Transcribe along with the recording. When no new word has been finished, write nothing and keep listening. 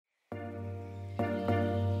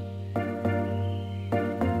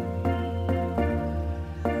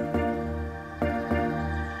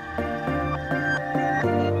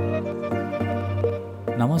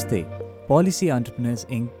नमस्ते, policy entrepreneurs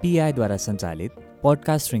ink PIद्वारा सञ्चालित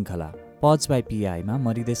podcast श्रृङ्खला पड्स बाई PIमा म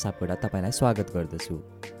हृदय सापकोटा तपाईँलाई स्वागत गर्दछु।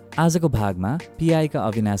 आजको भागमा PIका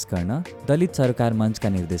अविनाश कर्ण, दलित सरकार मञ्चका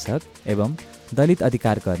निर्देशक एवं दलित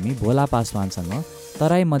अधिकारकर्मी भोला पासवानसँग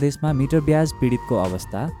तराई मधेसमा मिटर ब्याज पीडितको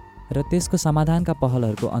अवस्था र त्यसको समाधानका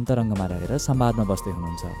पहलहरूको अन्तरङ्गमा रहेर संवादमा बस्दै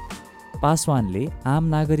हुनुहुन्छ। पासवानले आम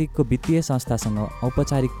नागरिकको वित्तीय संस्थासँग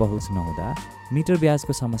औपचारिक पहुँच नहुँदा मिटर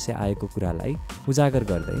ब्याजको समस्या आएको कुरालाई उजागर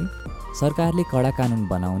गर्दै सरकारले कडा कानुन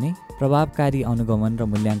बनाउने, प्रभावकारी अनुगमन र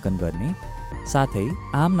मूल्याङ्कन गर्ने साथै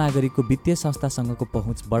आम नागरिकको वित्तीय संस्थासँगको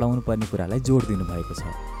पहुँच बढाउनु पर्ने कुरालाई जोड दिनुभएको छ।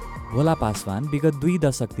 भोला पासवान विगत 2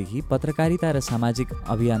 दशकदेखि पत्रकारिता र सामाजिक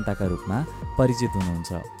अभियन्ताका रूपमा परिचित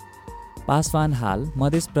हुनुहुन्छ। पासवान हाल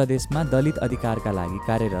मध्य प्रदेशमा दलित अधिकारका लागि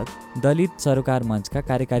कार्यरत दलित सरकार मञ्चका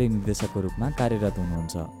कार्यकारी निर्देशकको रूपमा कार्यरत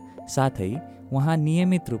हुनुहुन्छ। साथै उहाँ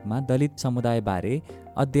नियमित रूपमा दलित समुदायबारे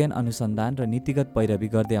अध्ययन अनुसन्धान र नीतिगत पैरवी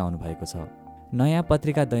गर्दै आउनुभएको छ। नयाँ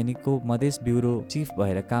पत्रिका दैनिकको मधेस ब्युरो चिफ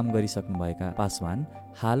भएर काम गरिसक्नुभएका पासवान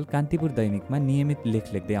हाल कान्तिपुर दैनिकमा नियमित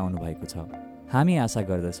लेख लेख्दै आउनुभएको छ। हामी आशा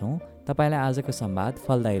गर्दछौँ तपाईँलाई आजको संवाद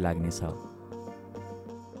फलदायी लाग्नेछ।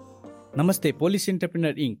 नमस्ते, पोलिसी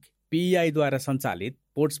एन्टरप्रेन्योर इन्क PIद्वारा सञ्चालित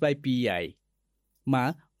पोड्स बाई PIमा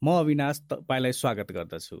म अविनाश तपाईँलाई स्वागत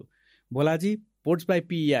गर्दछु। भोलाजी, पोड्स बाई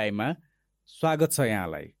PIमा स्वागत छ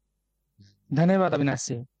यहाँलाई। धन्यवाद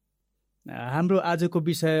अविनाशजी। हाम्रो आजको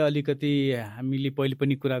विषय अलिकति हामीले पहिले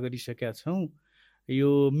पनि कुरा गरिसकेका छौँ।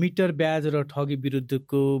 यो मिटर ब्याज र ठगी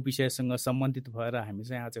विरुद्धको विषयसँग सम्बन्धित भएर हामी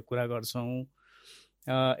चाहिँ आज कुरा गर्छौँ।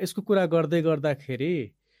 यसको कुरा गर्दै गर्दाखेरि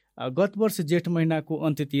गत वर्ष जेठ महिनाको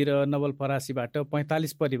अन्त्यतिर नवलपरासीबाट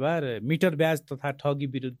 45 परिवार मिटर ब्याज तथा ठगी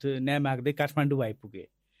विरुद्ध न्याय माग्दै काठमाडौँ आइपुगे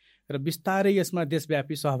र बिस्तारै यसमा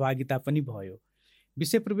देशव्यापी सहभागिता पनि भयो।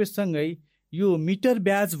 विषय प्रवेशसँगै यो मिटर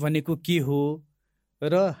ब्याज भनेको के हो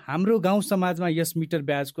र हाम्रो गाउँ समाजमा यस मिटर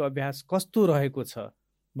ब्याजको अभ्यास कस्तो रहेको छ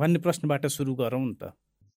भन्ने प्रश्नबाट सुरु गरौँ न त।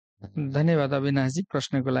 धन्यवाद अविनाशजी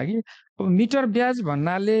प्रश्नको लागि। अब मिटर ब्याज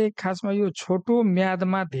भन्नाले खासमा यो छोटो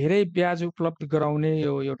म्यादमा धेरै ब्याज उपलब्ध गराउने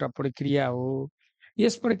यो एउटा प्रक्रिया हो।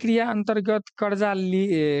 यस प्रक्रिया अन्तर्गत कर्जा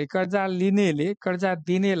लिनेले कर्जा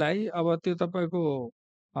दिनेलाई अब त्यो तपाईँको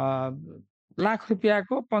लाख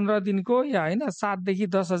रुपियाँको 15 दिनको या होइन 7 देखि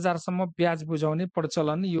 10 हजारसम्म ब्याज बुझाउने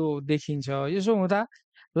प्रचलन यो देखिन्छ। यसो हुँदा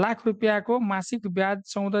लाख रुपियाँको मासिक ब्याज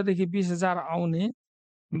 14 देखि 20 हजार आउने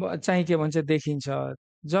चाहिँ के भन्छ देखिन्छ।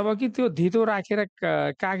 जबकि त्यो धितो राखेर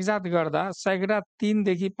कागजात गर्दा सैकडा 3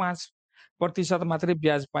 देखि 5% मात्रै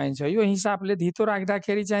ब्याज पाइन्छ। यो हिसाबले धितो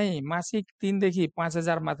राख्दाखेरि चाहिँ मासिक 3 देखि 5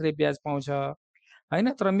 हजार मात्रै ब्याज पाउँछ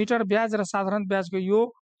होइन। तर मिटर ब्याज र साधारण ब्याजको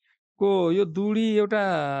यो दूरी एउटा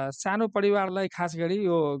सानो परिवारलाई खास गरी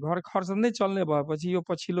यो घर खर्च नै चल्ने भएपछि यो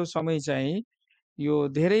पछिल्लो समय चाहिँ यो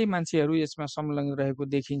धेरै मान्छेहरू यसमा संलग्न रहेको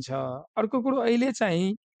देखिन्छ। अर्को कुरो, अहिले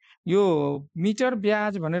चाहिँ यो मिटर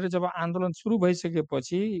ब्याज भनेर जब आन्दोलन सुरु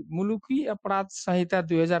भइसकेपछि मुलुकी अपराध संहिता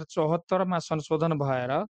 2074मा संशोधन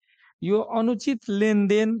भएर यो अनुचित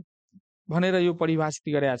लेनदेन भनेर यो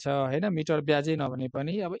परिभाषित गरेको छ होइन, मिटर ब्याजै नभने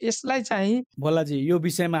पनि। अब यसलाई चाहिँ भोलाजी, यो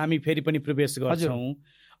विषयमा हामी फेरि पनि प्रवेश गर्छौँ।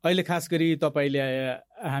 अहिले खास गरी तपाईँले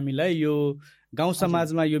हामीलाई यो गाउँ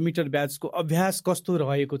समाजमा यो मिटर ब्याजको अभ्यास कस्तो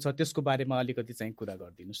रहेको छ त्यसको बारेमा अलिकति चाहिँ कुरा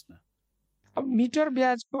गरिदिनुहोस् न। अब मिटर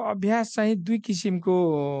ब्याजको अभ्यास चाहिँ 2 किसिमको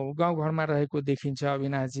गाउँघरमा रहेको देखिन्छ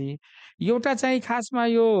अविनाशजी। एउटा चाहिँ खासमा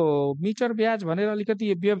यो मिटर ब्याज भनेर अलिकति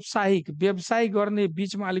यो व्यवसाय गर्ने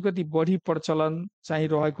बिचमा अलिकति बढी प्रचलन चाहिँ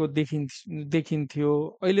रहेको देखिन्थ्यो।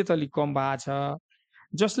 अहिले त अलिक कम भएको छ,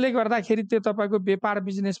 जसले गर्दाखेरि त्यो तपाईँको व्यापार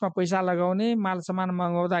बिजनेसमा पैसा लगाउने, माल सामान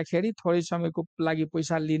मगाउँदाखेरि थोरै समयको लागि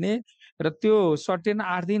पैसा लिने र त्यो सर्टेन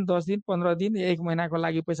 8 दिन 10 दिन 15 दिन 1 महिनाको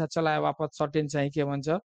लागि पैसा चलाए वापत सर्टेन चाहिँ के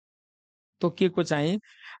भन्छ तोकिएको चाहिँ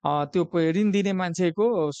त्यो ऋण दिने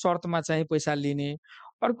मान्छेको शर्तमा चाहिँ पैसा लिने।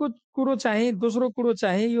 दोस्रो कुरो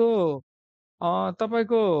चाहिँ यो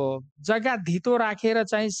तपाईँको जग्गा धितो राखेर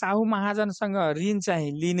चाहिँ साहु महाजनसँग ऋण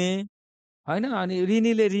चाहिँ लिने होइन। अनि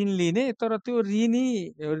ऋणीले ऋण लिने, तर त्यो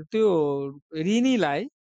ऋणीलाई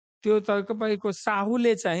त्यो तपाईँको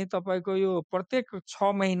साहुले चाहिँ तपाईँको यो प्रत्येक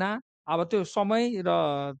 6 महिना, अब त्यो समय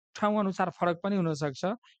र ठाउँ अनुसार फरक पनि हुनसक्छ।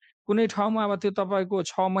 कुनै ठाउँमा अब त्यो तपाईँको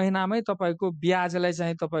 6 महिनामै तपाईँको ब्याजलाई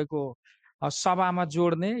चाहिँ तपाईँको सभामा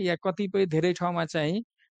जोड्ने, या कतिपय धेरै ठाउँमा चाहिँ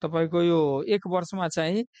तपाईँको यो 1 वर्षमा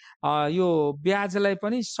चाहिँ यो ब्याजलाई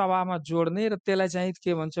पनि सभामा जोड्ने र त्यसलाई चाहिँ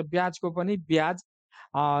के भन्छ ब्याजको पनि ब्याज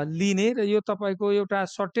लिने र यो तपाईँको एउटा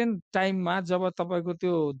सर्टेन टाइममा जब तपाईँको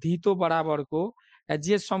त्यो धितो बराबरको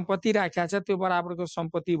जे सम्पत्ति राखेको छ त्यो बराबरको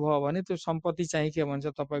सम्पत्ति भयो भने त्यो सम्पत्ति चाहिँ के भन्छ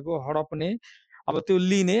तपाईँको हडप्ने, अब त्यो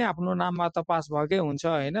लिने आफ्नो नाममा त पास भएकै हुन्छ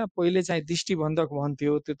होइन। पहिले चाहिँ दृष्टिबन्धक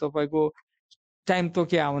भन्थ्यो, त्यो तपाईँको टाइम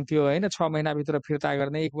तोकिया हुन्थ्यो होइन, 6 महिनाभित्र फिर्ता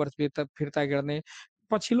गर्ने, 1 वर्ष फिर्ता गर्ने।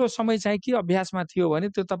 पछिल्लो समय चाहिँ के अभ्यासमा थियो भने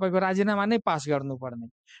त्यो तपाईँको राजीनामा नै पास गर्नुपर्ने।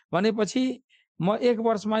 भनेपछि म 1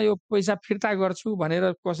 वर्षमा यो पैसा फिर्ता गर्छु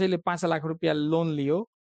भनेर कसैले 5 लाख रुपियाँ लोन लियो,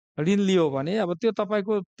 ऋण लियो भने अब त्यो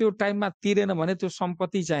तपाईँको त्यो टाइममा तिरेन भने त्यो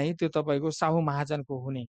सम्पत्ति चाहिँ त्यो तपाईँको साहु महाजनको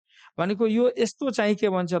हुने। भनेको यो यस्तो चाहिँ के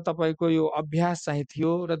भन्छ तपाईँको यो अभ्यास चाहिँ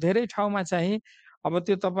थियो र धेरै ठाउँमा चाहिँ अब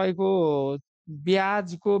त्यो तपाईँको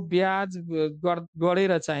ब्याजको ब्याज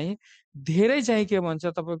गरेर चाहिँ धेरै चाहिँ के भन्छ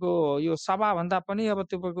तपाईँको यो सभाभन्दा पनि अब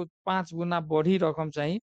तपाईँको 5 गुणा बढी रकम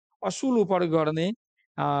चाहिँ असुल उप गर्ने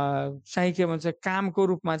चाहिँ के भन्छ कामको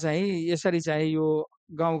रूपमा चाहिँ यसरी चाहिँ यो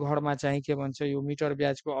गाउँघरमा चाहिँ के भन्छ यो मिटर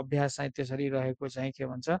ब्याजको अभ्यास चाहिँ त्यसरी रहेको चाहिँ के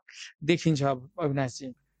भन्छ देखिन्छ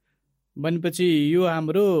अविनाशजी। भनेपछि यो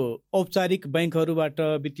हाम्रो औपचारिक बैंकहरूबाट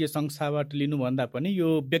वित्तीय संस्थाबाट लिनुभन्दा पनि यो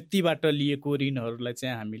व्यक्तिबाट लिएको ऋणहरूलाई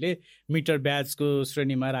चाहिँ हामीले मिटर ब्याजको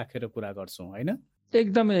श्रेणीमा राखेर कुरा गर्छौँ होइन?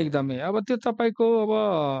 एकदमै एकदमै। अब त्यो तपाईँको अब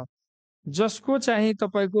जसको चाहिँ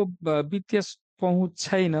तपाईँको वित्तीय पहुँच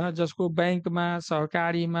छैन, जसको बैंकमा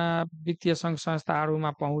सहकारीमा वित्तीय सङ्घ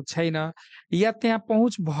संस्थाहरूमा पहुँच छैन या त्यहाँ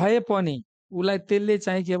पहुँच भए पनि उसलाई त्यसले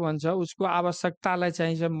चाहिँ के भन्छ उसको आवश्यकतालाई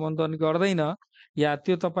चाहिँ सम्बोधन गर्दैन या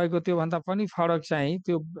त्यो तपाईँको त्योभन्दा पनि फरक चाहिँ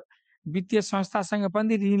त्यो वित्तीय संस्थासँग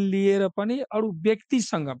पनि ऋण लिएर पनि अरू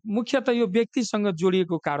व्यक्तिसँग, मुख्यतः यो व्यक्तिसँग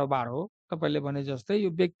जोडिएको कारोबार हो। तपाईँले भने जस्तै यो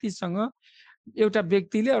व्यक्तिसँग एउटा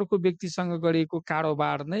व्यक्तिले अर्को व्यक्तिसँग गरिएको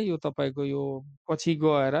कारोबार नै यो तपाईँको यो पछि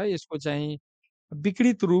गएर यसको चाहिँ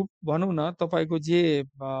विकृत रूप भनौँ न तपाईँको जे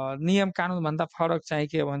नियम कानुन भन्दा फरक चाहिँ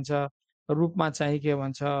के भन्छ रूपमा चाहिँ के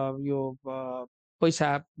भन्छ यो पैसा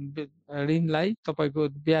ऋणलाई तपाईँको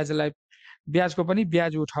ब्याजको पनि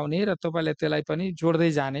ब्याज उठाउने र तपाईँलाई त्यसलाई पनि जोड्दै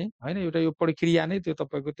जाने होइन, एउटा यो प्रक्रिया नै त्यो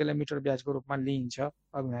तपाईँको त्यसलाई मिटर ब्याजको रूपमा लिइन्छ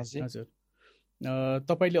अविनाशजी। हजुर,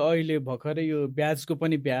 तपाईँले अहिले भर्खरै यो ब्याजको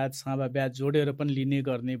पनि ब्याज सावा ब्याज जोडेर पनि लिने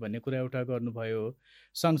गर्ने भन्ने कुरा एउटा गर्नुभयो।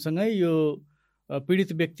 सँगसँगै यो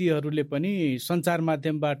पीडित व्यक्तिहरूले पनि सञ्चार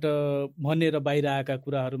माध्यमबाट भनेर बाहिर आएका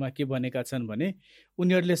कुराहरूमा के भनेका छन् भने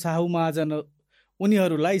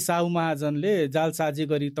उनीहरूलाई साहु महाजनले जालसाजी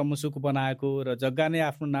गरी तमसुक बनाएको र जग्गा नै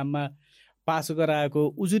आफ्नो नाममा पास गराएको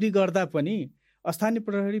उजुरी गर्दा पनि स्थानीय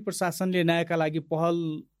प्रहरी प्रशासनले न्यायका लागि पहल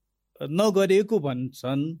नगरेको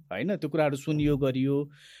भन्छन् होइन। त्यो कुराहरू सुनियो गरियो।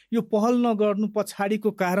 यो पहल नगर्नु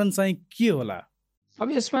पछाडिको कारण चाहिँ के होला?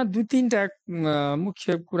 अब यसमा 2-3टा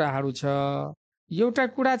मुख्य कुराहरू छ। एउटा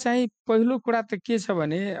कुरा चाहिँ पहिलो कुरा त के छ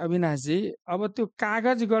भने अविनाशजी, अब त्यो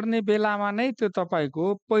कागज गर्ने बेलामा नै त्यो तपाईँको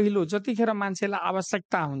पहिलो जतिखेर मान्छेलाई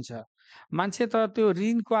आवश्यकता हुन्छ, मान्छे त त्यो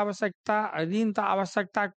ऋणको आवश्यकता ऋण त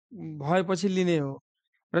आवश्यकता भएपछि लिने हो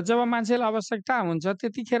र जब मान्छेलाई आवश्यकता हुन्छ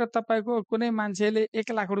त्यतिखेर तपाईँको कुनै मान्छेले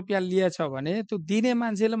 1 लाख रुपियाँ लिएछ भने त्यो दिने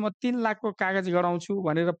मान्छेले म 3 लाखको कागज गराउँछु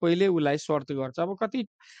भनेर पहिले उसलाई शर्त गर्छ। अब कति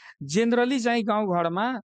जेनरली चाहिँ गाउँघरमा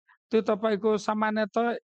त्यो तपाईँको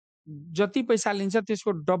सामान्यतः जति पैसा लिन्छ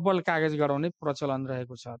त्यसको डबल कागज गराउने प्रचलन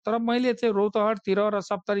रहेको छ। तर मैले चाहिँ रौतहटतिर र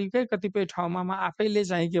सप्तरीकै कतिपय ठाउँमा म आफैले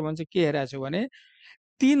चाहिँ के भन्छ के हेरेको छु भने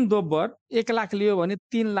 3 दोब्बर 1 लाख लियो भने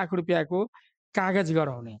 3 लाख रुपियाँको कागज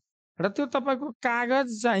गराउने र त्यो तपाईँको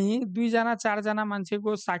कागज चाहिँ 2 जना 4 जना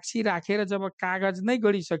मान्छेको साक्षी राखेर जब कागज नै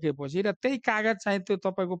गरिसकेपछि र त्यही कागज चाहिँ त्यो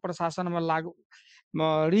तपाईँको प्रशासनमा लागु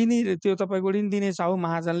ऋणी त्यो तपाईँको ऋण दिने साहु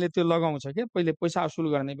महाजनले त्यो लगाउँछ क्या पहिले पैसा असुल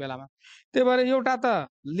गर्ने बेलामा। त्यही भएर एउटा त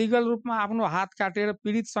लिगल रूपमा आफ्नो हात काटेर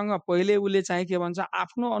पीडितसँग पहिले उसले चाहिँ के भन्छ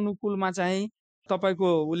आफ्नो अनुकूलमा चाहिँ तपाईँको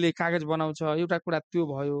उसले कागज बनाउँछ, एउटा कुरा त्यो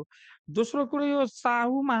भयो। दोस्रो कुरो यो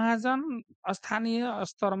साहु महाजन स्थानीय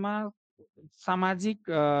स्तरमा सामाजिक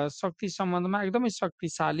शक्ति सम्बन्धमा एकदमै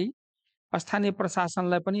शक्तिशाली, स्थानीय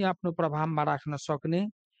प्रशासनलाई पनि आफ्नो प्रभावमा राख्न सक्ने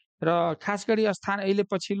र खास गरी अहिले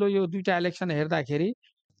पछिल्लो यो 2टा इलेक्सन हेर्दाखेरि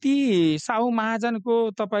ती साहु महाजनको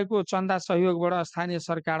तपाईँको चन्दा सहयोगबाट स्थानीय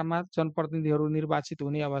सरकारमा जनप्रतिनिधिहरू निर्वाचित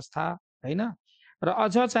हुने अवस्था होइन र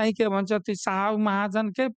अझ चाहिँ के भन्छ ती साहु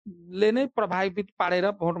महाजनले नै प्रभावित पारेर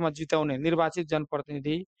भोटमा जिताउने निर्वाचित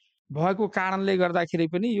जनप्रतिनिधि भएको कारणले गर्दाखेरि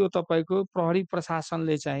पनि यो तपाईँको प्रहरी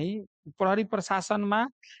प्रशासनले चाहिँ प्रहरी प्रशासनमा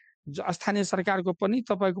स्थानीय सरकारको पनि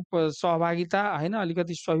तपाईँको सहभागिता होइन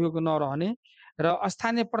अलिकति सहयोग नरहने र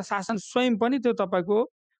स्थानीय प्रशासन स्वयं पनि त्यो तपाईँको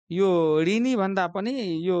यो ऋणी भन्दा पनि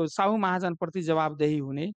यो साहु महाजनप्रति जवाबदेही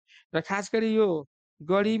हुने र खास गरी यो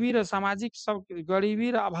गरिबी र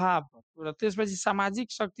गरिबी र अभाव र त्यसपछि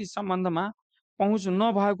सामाजिक शक्ति सम्बन्धमा पहुँच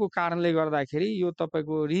नभएको कारणले गर्दाखेरि यो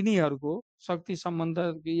तपाईँको ऋणीहरूको शक्ति सम्बन्ध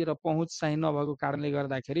र पहुँच चाहिँ नभएको कारणले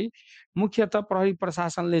गर्दाखेरि मुख्यतः प्रहरी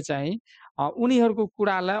प्रशासनले चाहिँ उनीहरूको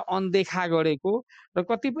कुरालाई अनदेखा गरेको र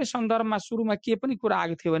कतिपय सन्दर्भमा सुरुमा के पनि कुरा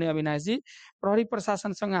आएको थियो भने अविनाशजी प्रहरी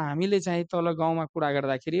प्रशासनसँग हामीले चाहिँ तल गाउँमा कुरा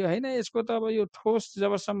गर्दाखेरि होइन यसको त अब यो ठोस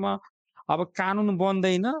जबसम्म अब कानुन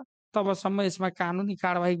बन्दैन तबसम्म यसमा कानुनी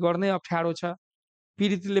कारबाही गर्नै अप्ठ्यारो छ।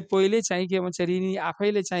 पीडितले पहिले चाहिँ के भन्छ ऋणी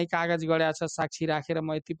आफैले चाहिँ कागज गढाएको छ साक्षी राखेर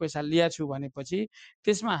म यति पैसा लिएको छु भनेपछि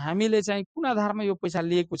त्यसमा हामीले चाहिँ कुन आधारमा यो पैसा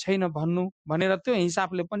लिएको छैन भन्नु भनेर त्यो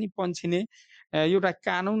हिसाबले पनि पन्छिने एउटा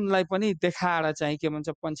कानुनलाई पनि देखाएर चाहिँ के भन्छ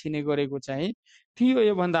पन्छिने गरेको चाहिँ थियो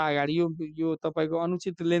योभन्दा अगाडि। यो तपाईँको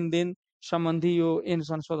अनुचित लेनदेन सम्बन्धी यो ऐन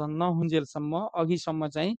संशोधन नहुन्जेलसम्म अघिसम्म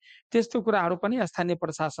चाहिँ त्यस्तो कुराहरू पनि स्थानीय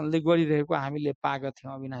प्रशासनले गरिरहेको हामीले पाएका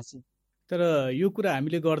थियौँ अविनाशजी। तर यो कुरा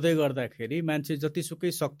हामीले गर्दै गर्दाखेरि मान्छे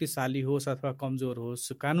जतिसुकै शक्तिशाली होस् अथवा कमजोर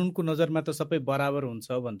होस् कानुनको नजरमा त सबै बराबर हुन्छ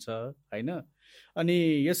भन्छ होइन। अनि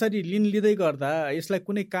यसरी ऋण लिँदै गर्दा यसलाई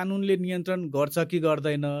कुनै कानुनले नियन्त्रण गर्छ कि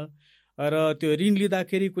गर्दैन र त्यो ऋण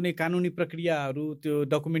लिँदाखेरि कुनै कानुनी प्रक्रियाहरू त्यो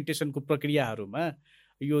डकुमेन्टेसनको प्रक्रियाहरूमा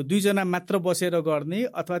यो दुईजना मात्र बसेर गर्ने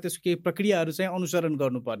अथवा त्यसको केही प्रक्रियाहरू चाहिँ अनुसरण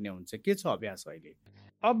गर्नुपर्ने हुन्छ, के छ अभ्यास अहिले?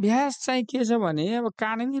 अभ्यास चाहिँ के छ भने अब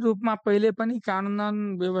कानुनी रूपमा पहिले पनि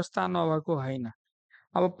कानुन व्यवस्था नभएको होइन।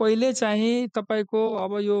 अब पहिले चाहिँ तपाईँको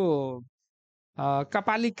अब यो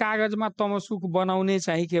कपाली कागजमा तमसुक बनाउने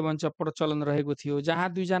चाहिँ के भन्छ प्रचलन रहेको थियो,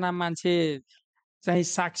 जहाँ दुईजना मान्छे चाहिँ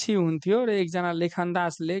साक्षी हुन्थ्यो र एकजना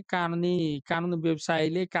लेखनदासले कानुन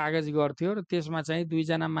व्यवसायीले कागज गर्थ्यो र त्यसमा चाहिँ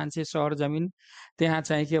दुईजना मान्छे सहर जमिन त्यहाँ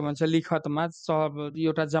चाहिँ के भन्छ लिखतमा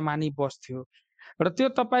एउटा जमानी बस्थ्यो र त्यो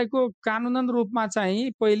तपाईँको कानुनन रूपमा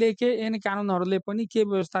चाहिँ पहिलेकै ऐन कानुनहरूले पनि के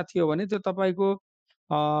व्यवस्था थियो भने त्यो तपाईँको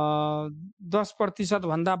 10%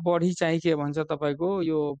 भन्दा बढी चाहिँ के भन्छ तपाईँको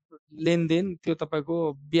यो लेनदेन त्यो तपाईँको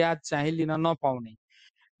ब्याज चाहिँ लिन नपाउने,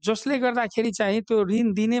 जसले गर्दाखेरि चाहिँ त्यो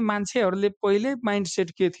ऋण दिने मान्छेहरूले पहिले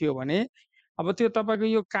माइन्डसेट के थियो भने अब त्यो तपाईँको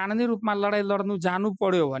यो कानुनी रूपमा लडाइँ लड्नु जानु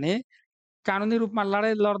पर्यो भने कानुनी रूपमा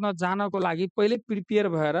लडाइँ लड्न जानको लागि पहिले प्रिपेयर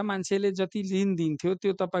भएर मान्छेले जति ऋण दिन्थ्यो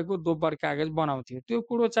त्यो तपाईँको दोब्बर कागज बनाउँथ्यो। त्यो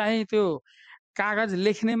कुरो चाहिँ त्यो कागज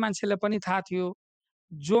लेख्ने मान्छेलाई पनि थाहा थियो,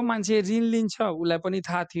 जो मान्छे ऋण लिन्छ उसलाई पनि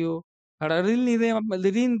थाहा थियो र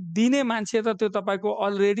ऋण दिने मान्छे त त्यो तपाईँको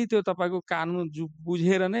अलरेडी त्यो तपाईँको कानुन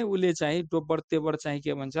बुझेर नै उसले चाहिँ दोब्बर तेब्बर चाहिँ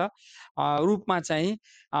के भन्छ रूपमा चाहिँ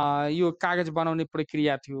यो कागज बनाउने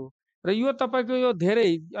प्रक्रिया थियो। र यो तपाईँको यो धेरै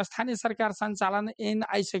स्थानीय सरकार सञ्चालन ऐन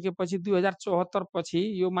आइसकेपछि 2074 पछि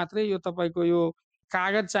यो मात्रै यो तपाईँको यो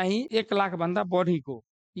कागज चाहिँ 1 लाख भन्दा बढीको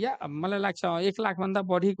या मलाई लाग्छ 1 लाख भन्दा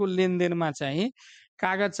बढीको लेनदेनमा चाहिँ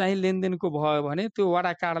कागज चाहिँ लेनदेनको भयो भने त्यो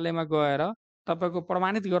वडा कार्यालयमा गएर तपाईँको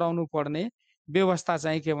प्रमाणित गराउनु पर्ने व्यवस्था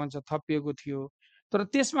चाहिँ के भन्छ थपिएको थियो। तर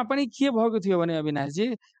त्यसमा पनि के भएको थियो भने अविनाशजी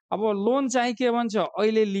अब लोन चाहिँ के भन्छ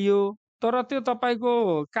अहिले लियो तर त्यो तपाईँको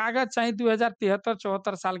कागज चाहिँ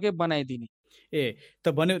 2073-74 सालकै बनाइदिने। त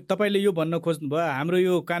भन्यो तपाईँले यो भन्न खोज्नुभयो हाम्रो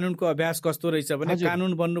यो कानुनको अभ्यास कस्तो रहेछ भने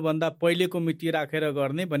कानुन बन्नुभन्दा पहिलेको मिति राखेर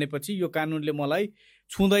गर्ने भनेपछि यो कानुनले मलाई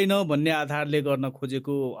छुँदैन भन्ने आधारले गर्न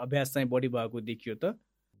खोजेको अभ्यास चाहिँ बढी भएको देखियो त।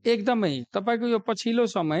 एकदमै तपाईँको यो पछिल्लो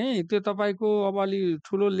समय त्यो तपाईँको अब अलि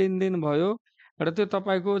ठुलो लेनदेन भयो र त्यो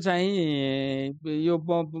तपाईँको चाहिँ यो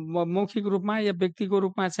मौखिक रूपमा या व्यक्तिको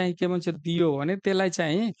रूपमा चाहिँ के भन्छ दियो भने त्यसलाई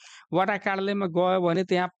चाहिँ वडा कार्यालयमा गयो भने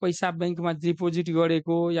त्यहाँ पैसा ब्याङ्कमा डिपोजिट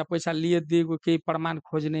गरेको या पैसा दिएको केही प्रमाण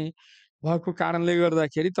खोज्ने भएको कारणले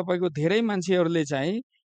गर्दाखेरि तपाईँको धेरै मान्छेहरूले चाहिँ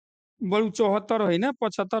बरु 74 होइन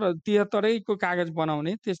 75 73 कागज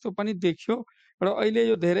बनाउने त्यस्तो पनि देखियो। र अहिले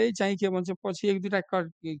यो धेरै चाहिँ के भन्छ पछि 1-2टा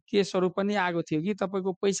केसहरू पनि आएको थियो कि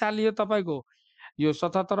तपाईँको पैसा लियो तपाईँको यो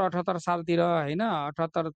 77-78 सालतिर होइन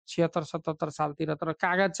 78, 76, 77 सालतिर तर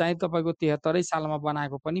कागज चाहिँ तपाईँको 73 सालमा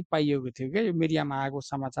बनाएको पनि पाइएको थियो क्या। यो मिडियामा आएको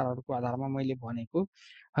समाचारहरूको आधारमा मैले भनेको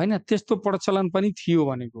होइन, त्यस्तो प्रचलन पनि थियो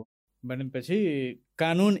भनेको। भनेपछि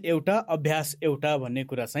कानुन एउटा अभ्यास एउटा भन्ने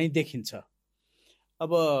कुरा चाहिँ देखिन्छ।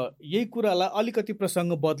 अब यही कुरालाई अलिकति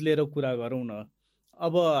प्रसङ्ग बदलेर कुरा गरौँ न।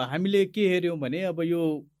 अब हामीले के हेऱ्यौँ भने अब यो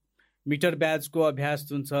मिटर ब्याजको अभ्यास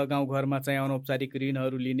जुन छ गाउँघरमा चाहिँ अनौपचारिक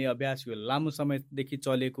ऋणहरू लिने अभ्यास यो लामो समयदेखि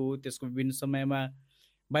चलेको, त्यसको विभिन्न समयमा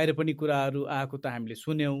बाहिर पनि कुराहरू आएको त हामीले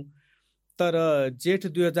सुन्यौँ। तर जेठ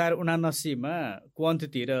 2079मा को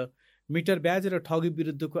अन्त्यतिर मिटर ब्याज र ठगी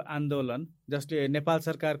विरुद्धको आन्दोलन जसले नेपाल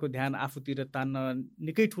सरकारको ध्यान आफूतिर तान्न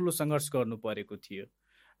निकै ठुलो सङ्घर्ष गर्नु परेको थियो,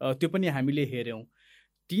 त्यो पनि हामीले हेऱ्यौँ।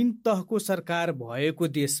 3 तहको सरकार भएको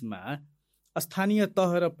देशमा स्थानीय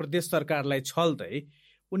तह र प्रदेश सरकारलाई छल्दै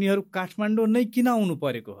उनीहरू काठमाडौँ नै किन आउनु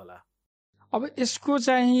परेको होला? अब यसको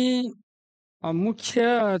चाहिँ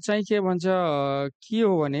मुख्य चाहिँ के भन्छ के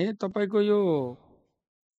हो भने तपाईँको यो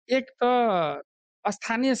एक त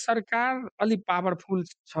स्थानीय सरकार अलि पावरफुल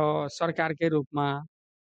छ सरकारकै रूपमा,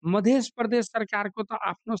 मध्य प्रदेश सरकारको त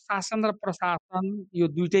आफ्नो शासन र प्रशासन यो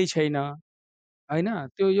दुइटै छैन होइन।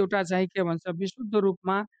 त्यो एउटा चाहिँ के भन्छ विशुद्ध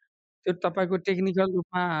रूपमा त्यो तपाईँको टेक्निकल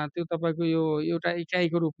रूपमा त्यो तपाईँको यो एउटा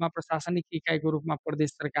इकाइको रूपमा प्रशासनिक इकाइको रूपमा प्रदेश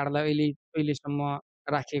सरकारलाई अहिलेसम्म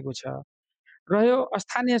राखिएको छ। रह्यो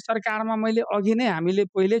स्थानीय सरकारमा मैले अघि नै हामीले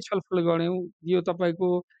पहिल्यै छलफल गऱ्यौँ, यो तपाईँको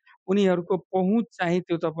उनीहरूको पहुँच चाहिँ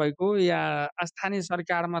त्यो तपाईँको या स्थानीय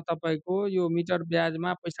सरकारमा तपाईँको यो मिटर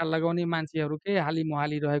ब्याजमा पैसा लगाउने मान्छेहरूकै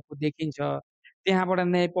हालिमुहाली रहेको देखिन्छ। त्यहाँबाट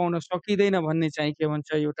न्याय पाउन सकिँदैन भन्ने चाहिँ के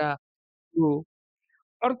भन्छ एउटा यो।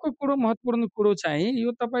 अर्को कुरो महत्त्वपूर्ण कुरो चाहिँ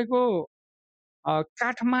यो तपाईँको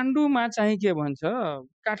काठमाडौँमा चाहिँ के भन्छ,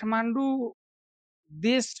 काठमाडौँ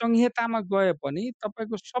देश संहितामा गए पनि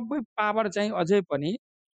तपाईँको सबै पावर चाहिँ अझै पनि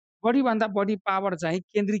बढीभन्दा बढी पावर चाहिँ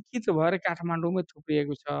केन्द्रीकृत भएर काठमाडौँमै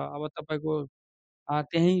थुप्रिएको छ। अब तपाईँको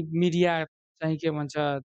त्यहीँ मिडिया चाहिँ के भन्छ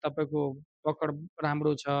तपाईँको पकड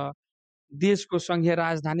राम्रो छ। देशको सङ्घीय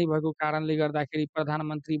राजधानी भएको कारणले गर्दाखेरि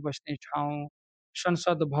प्रधानमन्त्री बस्ने ठाउँ,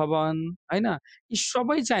 संसद भवन हैन, यी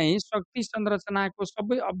सबै चाहिँ शक्ति संरचनाको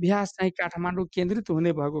सबै अभ्यास चाहिँ काठमाडौँ केन्द्रित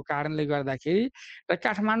हुने भएको कारणले गर्दाखेरि र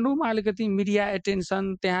काठमाडौँमा अलिकति मिडिया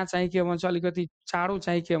एटेन्सन त्यहाँ चाहिँ के भन्छ अलिकति चाँडो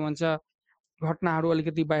चाहिँ के भन्छ घटनाहरू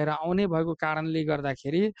अलिकति बाहिर आउने भएको कारणले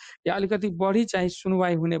गर्दाखेरि या अलिकति बढी चाहिँ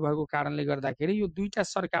सुनवाई हुने भएको कारणले गर्दाखेरि यो दुईटा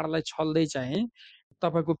सरकारलाई छल्दै चाहिँ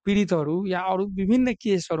तपाईँको पीडितहरू या अरू विभिन्न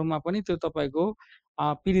केसहरूमा पनि त्यो तपाईँको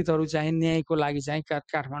पीडितहरू चाहिँ न्यायको लागि चाहिँ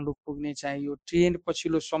काठमाडौँ पुग्ने चाहिँ यो ट्रेन्ड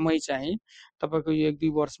पछिल्लो समय चाहिँ तपाईँको यो 1-2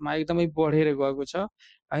 वर्षमा एकदमै बढेर गएको छ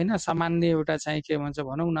हैन। सामान्य एउटा चाहिँ के भन्छ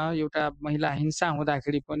भनौँ न, एउटा महिला हिंसा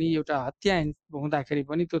हुँदाखेरि पनि, एउटा हत्या हुँदाखेरि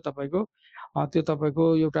पनि त्यो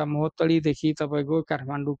तपाईँको एउटा महोत्तरीदेखि तपाईँको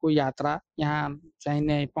काठमाडौँको यात्रा यहाँ चाहिँ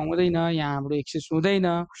न्याय पाउँदैन, यहाँ हाम्रो एक्सेस हुँदैन,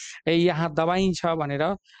 यहाँ दबाई छ भनेर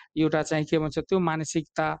एउटा चाहिँ के भन्छ त्यो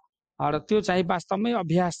मानसिकता र त्यो चाहिँ वास्तवमै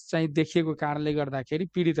अभ्यास चाहिँ देखिएको कारणले गर्दाखेरि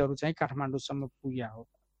पीडितहरू चाहिँ काठमाडौँसम्म पुग्या हो।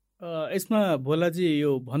 यसमा भोलाजी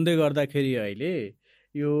यो भन्दै गर्दाखेरि अहिले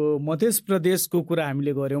यो मध्य प्रदेशको कुरा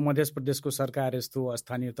हामीले गऱ्यौँ। मध्य प्रदेशको सरकार यस्तो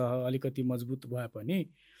स्थानीय तह अलिकति मजबुत भए पनि,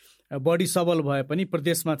 बढी सबल भए पनि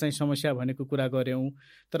प्रदेशमा चाहिँ समस्या भनेको कुरा गऱ्यौँ।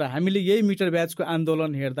 तर हामीले यही मिटर ब्याजको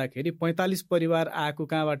आन्दोलन हेर्दाखेरि 45 परिवार आएको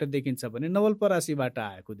कहाँबाट देखिन्छ भने नवलपरासीबाट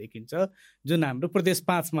आएको देखिन्छ, जुन हाम्रो प्रदेश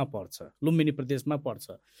 5 मा पर्छ, लुम्बिनी प्रदेशमा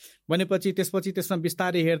पर्छ। भनेपछि त्यसमा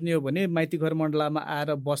बिस्तारै हेर्ने हो भने माइतीघर मण्डलामा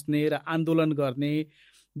आएर बस्ने र आन्दोलन गर्ने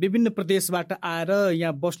विभिन्न प्रदेशबाट आएर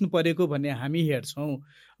यहाँ बस्नु परेको भन्ने हामी हेर्छौँ।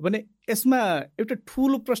 भने यसमा एउटा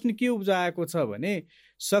ठुलो प्रश्न के उब्जाएको छ भने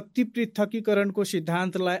शक्ति पृथकीकरणको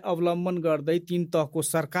सिद्धान्तलाई अवलम्बन गर्दै 3 तहको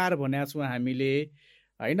सरकार भनेका छौँ हामीले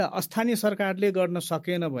हैन। स्थानीय सरकारले गर्न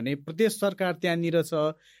सकेन भने प्रदेश सरकार त्यहाँनिर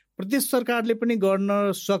छ, प्रदेश सरकारले पनि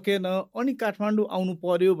गर्न सकेन, अनि काठमाडौँ आउनु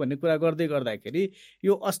पर्यो भन्ने कुरा गर्दै गर्दाखेरि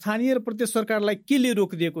यो स्थानीय र प्रदेश सरकारलाई केले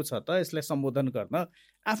रोकिदिएको छ त यसलाई सम्बोधन गर्न?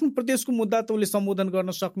 आफ्नो प्रदेशको मुद्दा त उसले सम्बोधन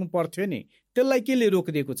गर्न सक्नु पर्थ्यो नि, त्यसलाई केले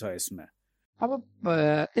रोकिदिएको छ यसमा? अब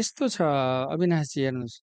यस्तो छ अविनाशजी,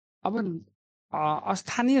 हेर्नुहोस्, अब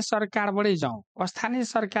स्थानीय सरकारबाटै जाउँ। स्थानीय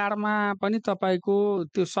सरकारमा पनि तपाईँको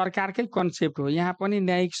त्यो सरकारकै कन्सेप्ट हो। यहाँ पनि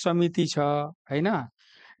न्यायिक समिति छ हैन,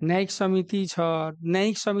 न्यायिक समिति छ।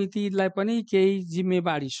 न्यायिक समितिलाई पनि केही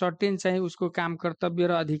जिम्मेवारी सर्टेन चाहिँ उसको काम कर्तव्य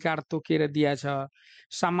र अधिकार तोकेर दिया छ।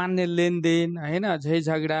 सामान्य लेनदेन हैन,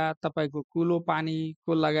 झैझगडा तपाईँको कुलो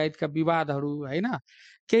पानीको लगायतका विवादहरू हैन,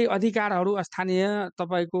 केही अधिकारहरू स्थानीय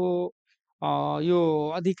तपाईँको यो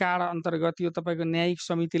अधिकार अन्तर्गत यो तपाईँको न्यायिक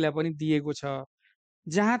समितिलाई पनि दिएको छ।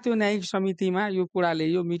 जहाँ त्यो न्यायिक समितिमा यो कुराले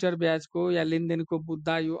यो मिटर ब्याजको या लेनदेनको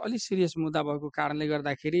मुद्दा यो अलिक सिरियस मुद्दा भएको कारणले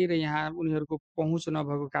गर्दाखेरि र यहाँ उनीहरूको पहुँच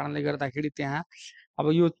नभएको कारणले गर्दाखेरि त्यहाँ अब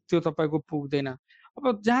यो त्यो तपाईँको पुग्दैन।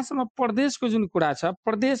 अब जहाँसम्म प्रदेशको जुन कुरा छ,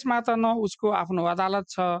 प्रदेशमा त न उसको आफ्नो अदालत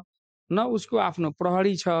छ, न उसको आफ्नो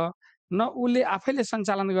प्रहरी छ, न उसले आफैले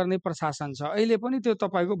सञ्चालन गर्ने प्रशासन छ। अहिले पनि त्यो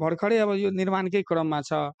तपाईँको भर्खरै अब यो निर्माणकै क्रममा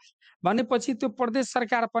छ भनेपछि त्यो प्रदेश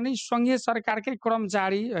सरकार पनि सङ्घीय सरकारकै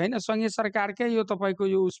कर्मचारी हैन, सङ्घीय सरकारकै यो तपाईँको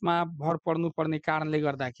यो उसमा भर पर्नुपर्ने कारणले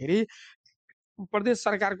गर्दाखेरि प्रदेश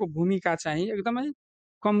सरकारको भूमिका चाहिँ एकदमै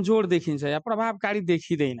कमजोर देखिन्छ या प्रभावकारी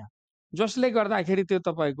देखिँदैन, जसले गर्दाखेरि त्यो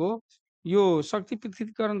तपाईँको यो शक्ति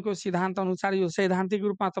पृथकीकरणको सिद्धान्त अनुसार यो सैद्धान्तिक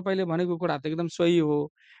रूपमा तपाईँले भनेको कुरा त एकदम सही हो,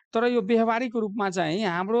 तर यो व्यवहारिक रूपमा चाहिँ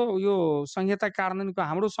हाम्रो यो संहिता कार्यान्वयनको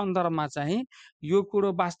हाम्रो सन्दर्भमा चाहिँ यो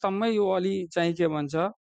कुरो वास्तवमै यो अलि चाहिँ के भन्छ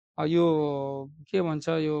यो के भन्छ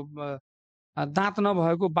यो दाँत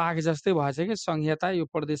नभएको बाघ जस्तै भएछ कि संहिता यो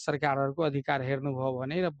प्रदेश सरकारहरूको अधिकार हेर्नुभयो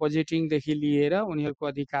भने र बजेटिङदेखि लिएर उनीहरूको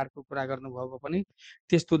अधिकारको कुरा गर्नुभएको पनि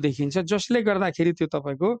त्यस्तो देखिन्छ, जसले गर्दाखेरि त्यो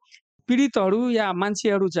तपाईँको पीडितहरू या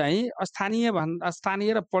मान्छेहरू चाहिँ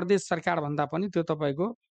स्थानीय र प्रदेश सरकार भन्दा पनि त्यो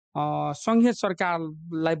तपाईँको सङ्घीय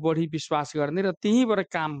सरकारलाई बढी विश्वास गर्ने र त्यहीँबाट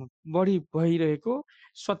काम बढी भइरहेको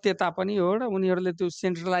सत्यता पनि हो र उनीहरूले त्यो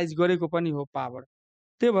सेन्ट्रलाइज गरेको पनि हो पावर।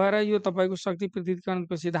 त्यही भएर यो तपाईँको शक्ति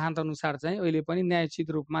पृथकीकरणको सिद्धान्त अनुसार चाहिँ अहिले पनि न्यायोचित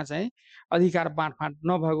रूपमा चाहिँ अधिकार बाँडफाँड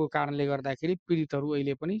नभएको कारणले गर्दाखेरि पीडितहरू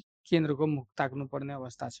अहिले पनि केन्द्रको मुख ताक्नुपर्ने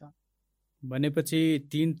अवस्था छ। भनेपछि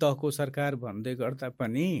 3 तहको सरकार भन्दै गर्दा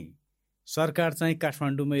पनि सरकार चाहिँ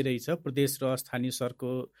काठमाडौँमै रहेछ। प्रदेश र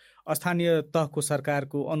स्थानीय तहको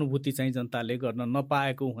सरकारको अनुभूति चाहिँ जनताले गर्न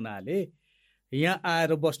नपाएको हुनाले यहाँ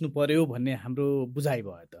आएर बस्नु पर्यो भन्ने हाम्रो बुझाइ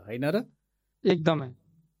भयो त, होइन र? एकदमै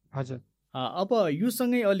हजुर। अब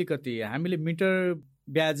योसँगै अलिकति हामीले मिटर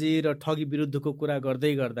ब्याजी र ठगी विरुद्धको कुरा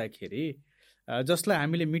गर्दै गर्दाखेरि जसलाई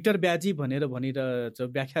हामीले मिटर ब्याजी भनेर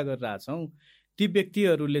व्याख्या गरिरहेछौँ, ती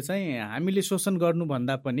व्यक्तिहरूले चाहिँ हामीले शोषण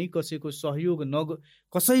गर्नुभन्दा पनि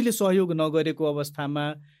कसैले सहयोग नगरेको अवस्थामा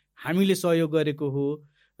हामीले सहयोग गरेको हो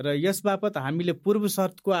र यस बापत हामीले पूर्व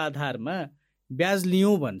शर्तको आधारमा ब्याज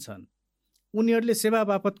लियौँ भन्छन्। उनीहरूले सेवा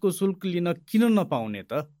बापतको शुल्क लिन किन नपाउने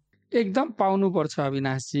त? एकदम पाउनुपर्छ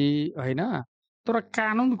अविनाशजी, होइन? तर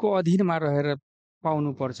कानुनको अधीनमा रहेर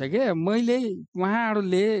पाउनुपर्छ के। मैले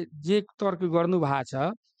उहाँहरूले जे तर्क गर्नु भएको छ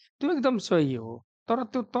त्यो एकदम सही हो, तर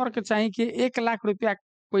त्यो तर्क चाहिँ के 1 लाख रुपियाँ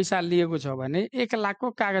पैसा लिएको छ भने 1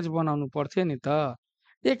 लाखको कागज बनाउनु पर्थ्यो नि त।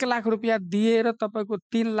 1 लाख रुपियाँ दिएर तपाईँको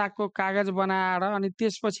 3 लाखको कागज बनाएर अनि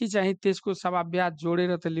त्यसपछि चाहिँ त्यसको सभा ब्याज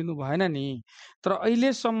जोडेर त लिनु भएन नि। तर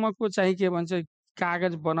अहिलेसम्मको चाहिँ के भन्छ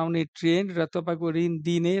कागज बनाउने ट्रेन्ड र तपाईँको ऋण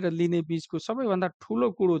दिने र लिने बीचको सबैभन्दा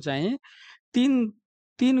ठुलो कुरो चाहिँ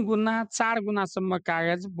 3 गुणा 4 गुणासम्म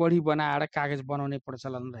कागज बढी बनाएर कागज बनाउने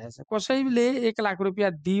प्रचलन रहेछ। कसैले 1 लाख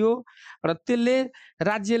रुपियाँ दियो र त्यसले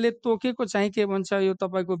राज्यले तोकेको चाहिँ के भन्छ यो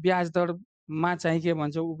तपाईँको ब्याज दरमा चाहिँ के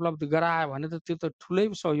भन्छ उपलब्ध गरायो भने त त्यो त ठुलै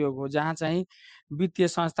सहयोग हो। जहाँ चाहिँ वित्तीय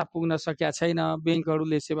संस्था पुग्न सकेका छैन,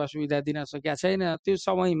 ब्याङ्कहरूले सेवा सुविधा दिन सकेका छैन, त्यो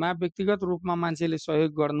समयमा व्यक्तिगत रूपमा मान्छेले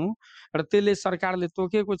सहयोग गर्नु र त्यसले सरकारले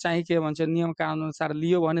तोकेको चाहिँ के भन्छ नियम कानुन अनुसार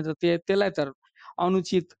लियो भने त त्यसलाई त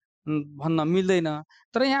अनुचित भन्न मिल्दैन।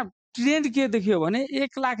 तर यहाँ ट्रेन्ड के देखियो भने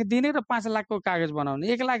 1 लाख दिने र 5 लाखको कागज बनाउने,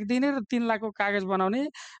 1 लाख दिने र 3 लाखको कागज बनाउने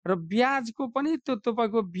र ब्याजको पनि त्यो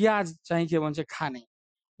तपाईँको ब्याज चाहिँ के भन्छ खाने।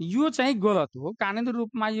 यो चाहिँ गलत हो। कानुनी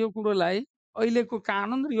रूपमा यो कुरोलाई अहिलेको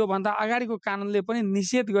कानुन र योभन्दा अगाडिको कानुनले पनि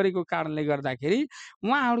निषेध गरेको कारणले गर्दाखेरि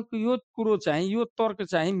उहाँहरूको यो कुरो चाहिँ यो तर्क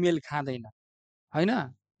चाहिँ मेल खाँदैन, होइन?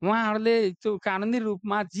 उहाँहरूले त्यो कानुनी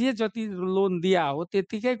रूपमा जे जति लोन दिया हो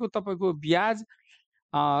त्यतिकैको तपाईँको ब्याज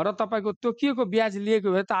र तपाईँको तोकिएको ब्याज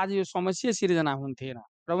लिएको भए त आज यो समस्या सिर्जना हुन्थेन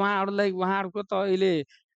र उहाँहरूको त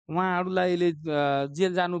उहाँहरूलाई अहिले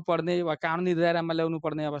जेल जानुपर्ने वा कानुनी दायरामा ल्याउनु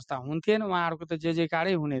पर्ने अवस्था हुन्थेन। उहाँहरूको त जे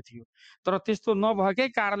कारै हुने थियो। तर त्यस्तो नभएकै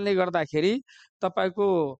कारणले गर्दाखेरि तपाईँको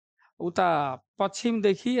उता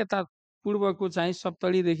पश्चिमदेखि यता पूर्वको चाहिँ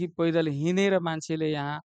सप्तरीदेखि पैदल हिँडेर मान्छेले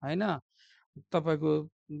यहाँ, होइन, तपाईँको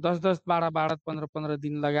 10-10, 12-12, 15-15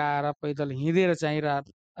 दिन लगाएर पैदल हिँडेर चाहिँ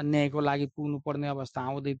न्यायको लागि पुग्नु पर्ने अवस्था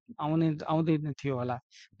आउँदै थियो होला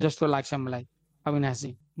जस्तो लाग्छ मलाई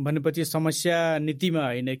अविनाशजी। भनेपछि समस्या नीतिमा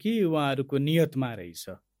होइन कि उहाँहरूको नियतमा रहेछ,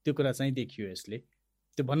 त्यो कुरा चाहिँ देखियो यसले,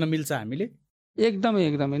 त्यो भन्न मिल्छ हामीले?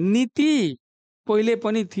 एकदमै नीति पहिले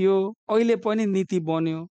पनि थियो, अहिले पनि नीति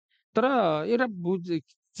बन्यो। तर एउटा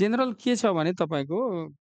जेनरल के छ भने तपाईँको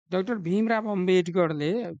डाक्टर भीमराव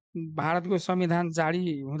अम्बेडकरले भारतको संविधान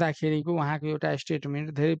जारी हुँदाखेरिको उहाँको एउटा स्टेटमेन्ट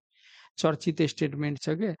धेरै चर्चित स्टेटमेन्ट छ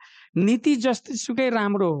के, नीति जस्तोसुकै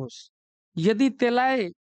राम्रो होस् यदि त्यसलाई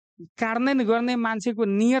कार्यान्वयन गर्ने मान्छेको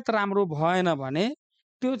नियत राम्रो भएन भने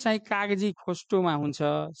त्यो चाहिँ कागजी खोस्टोमा हुन्छ,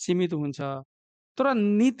 सीमित हुन्छ। तर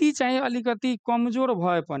नीति चाहिँ अलिकति कमजोर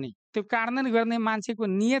भए पनि त्यो कार्यान्वयन गर्ने मान्छेको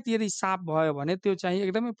नियत यदि साफ भयो भने त्यो चाहिँ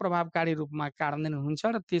एकदमै प्रभावकारी रूपमा कार्यान्वयन हुन्छ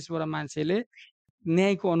र त्यसबाट मान्छेले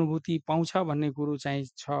न्यायको अनुभूति पाउँछ भन्ने कुरो चाहिँ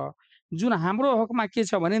छ। जुन हाम्रो हकमा के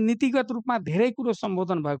छ भने नीतिगत रूपमा धेरै कुरो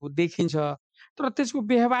सम्बोधन भएको देखिन्छ, तर त्यसको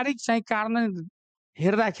व्यवहारिक चाहिँ कार्यान्वयन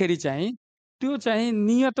हेर्दाखेरि चाहिँ त्यो चाहिँ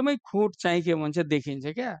नियतमै खोट चाहिँ के भन्छ देखिन्छ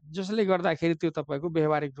क्या, जसले गर्दाखेरि त्यो तपाईँको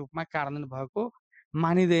व्यवहारिक रूपमा कार्यान्वयन भएको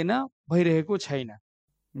मानिँदैन, भइरहेको छैन।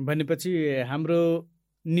 भनेपछि हाम्रो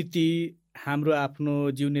नीति हाम्रो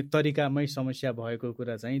आफ्नो जिउने तरिकामै समस्या भएको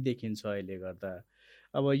कुरा चाहिँ देखिन्छ अहिले गर्दा।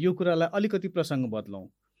 अब यो कुरालाई अलिकति प्रसङ्ग बदलौँ।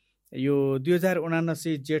 यो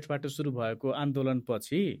 2079 जेठबाट सुरु भएको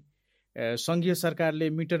आन्दोलनपछि सङ्घीय सरकारले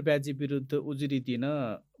मिटर ब्याजी विरुद्ध उजुरी दिन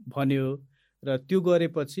भन्यो र त्यो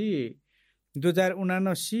गरेपछि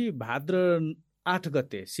 2079 भाद्र 8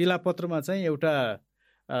 गते शिलापत्रमा चाहिँ एउटा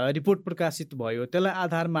रिपोर्ट प्रकाशित भयो। त्यसलाई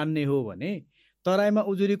आधार मान्ने हो भने तराईमा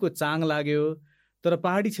उजुरीको चाङ लाग्यो, तर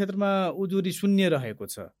पहाडी क्षेत्रमा उजुरी शून्य रहेको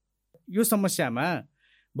छ। यो समस्यामा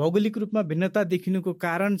भौगोलिक रूपमा भिन्नता देखिनुको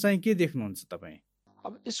कारण चाहिँ के देख्नुहुन्छ तपाईँ?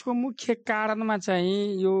 अब यसको मुख्य कारणमा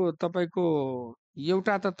चाहिँ यो तपाईँको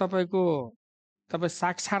एउटा त तपाईँ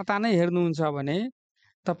साक्षरता नै हेर्नुहुन्छ भने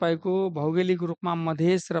तपाईँको भौगोलिक रूपमा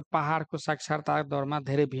मधेस र पहाडको साक्षरता दरमा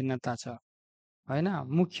धेरै भिन्नता छ, होइन?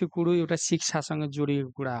 मुख्य कुरो एउटा शिक्षासँग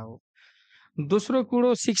जोडिएको कुरा हो। दोस्रो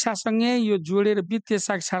कुरो शिक्षासँगै यो जोडेर वित्तीय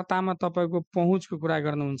साक्षरतामा तपाईँको पहुँचको कुरा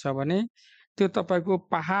गर्नुहुन्छ भने त्यो तपाईँको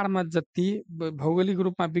पहाडमा जति भौगोलिक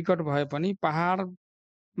रूपमा विकट भए पनि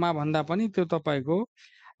पहाडमा भन्दा पनि त्यो तपाईँको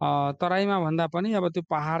तराईमा भन्दा पनि अब त्यो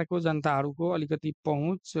पहाडको जनताहरूको अलिकति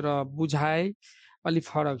पहुँच र बुझाइ अलिक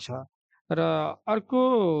फरक छ। र अर्को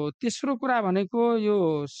तेस्रो कुरा भनेको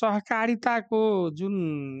यो सहकारिताको जुन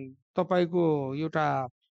तपाईँको एउटा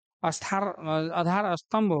आधार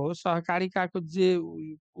स्तम्भ हो, सहकारिताको जे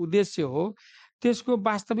उद्देश्य हो त्यसको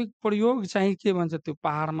वास्तविक प्रयोग चाहिँ के भन्छ त्यो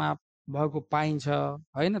पहाडमा भएको पाइन्छ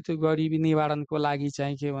होइन। त्यो गरिबी निवारणको लागि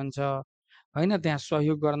चाहिँ के भन्छ होइन, त्यहाँ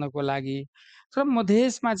सहयोग गर्नको लागि। तर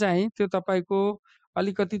मधेसमा चाहिँ त्यो तपाईँको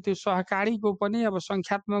अलिकति त्यो सहकारीको पनि अब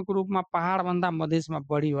संख्यात्मक रूपमा पहाडभन्दा मधेसमा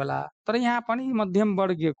बढी होला, तर यहाँ पनि मध्यम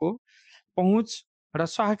वर्गीयको पहुँच र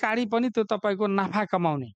सहकारी पनि त्यो तपाईँको नाफा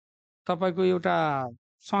कमाउने तपाईँको एउटा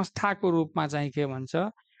संस्थाको रूपमा चाहिँ के भन्छ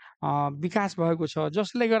विकास भएको छ,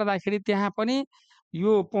 जसले गर्दाखेरि त्यहाँ पनि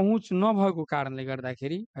यो पहुँच नभएको कारणले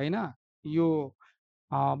गर्दाखेरि होइन यो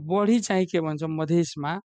बढी चाहिँ के भन्छ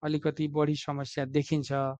मधेसमा अलिकति बढी समस्या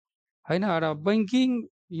देखिन्छ होइन। र बैंकिङ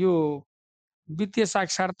यो वित्तीय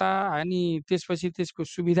साक्षरता अनि त्यसपछि त्यसको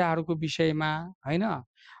सुविधाहरूको विषयमा होइन,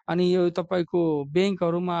 अनि यो तपाईँको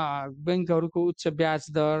ब्याङ्कहरूको उच्च ब्याज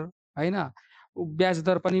दर होइन, ब्याज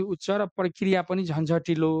दर पनि उच्च र प्रक्रिया पनि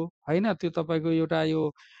झन्झटिलो होइन। त्यो तपाईँको एउटा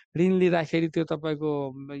यो ऋण लिँदाखेरि त्यो तपाईँको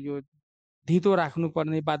यो धितो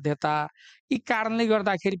राख्नुपर्ने बाध्यता, यी कारणले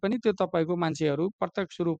गर्दाखेरि पनि त्यो तपाईँको मान्छेहरू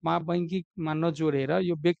प्रत्यक्ष रूपमा बैंकिङमा नजोडेर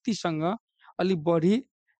यो व्यक्तिसँग अलिक बढी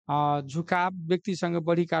झुकाव, व्यक्तिसँग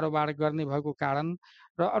बढी कारोबार गर्ने भएको कारण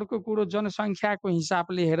र अर्को कुरो जनसङ्ख्याको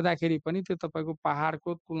हिसाबले हेर्दाखेरि पनि त्यो तपाईँको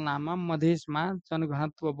पहाडको तुलनामा मधेसमा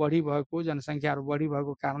जनघनत्व बढी भएको, जनसङ्ख्याहरू बढी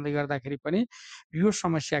भएको कारणले गर्दाखेरि पनि यो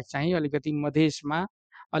समस्या चाहिँ अलिकति मधेसमा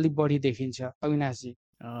अलिक बढी देखिन्छ। अविनाशजी,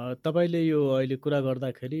 तपाईँले यो अहिले कुरा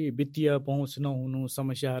गर्दाखेरि वित्तीय पहुँच नहुनु,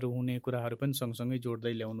 समस्याहरू हुने कुराहरू पनि सँगसँगै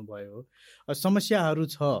जोड्दै ल्याउनु भयो। समस्याहरू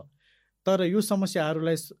छ, तर यो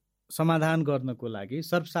समस्याहरूलाई समाधान गर्नको लागि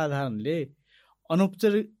सर्वसाधारणले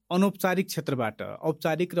अनौपचारिक क्षेत्रबाट,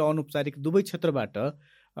 औपचारिक र अनौपचारिक दुवै क्षेत्रबाट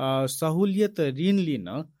सहुलियत ऋण लिन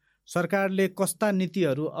सरकारले कस्ता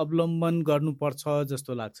नीतिहरू अवलम्बन गर्नुपर्छ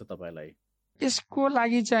जस्तो लाग्छ तपाईँलाई? यसको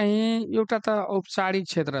लागि चाहिँ एउटा त औपचारिक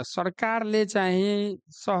क्षेत्र सरकारले चाहिँ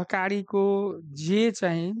सहकारीको जे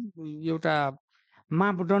चाहिँ एउटा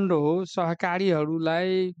मापदण्ड हो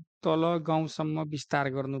सहकारीहरूलाई तल गाउँसम्म विस्तार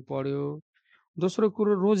गर्नु पर्यो। दोस्रो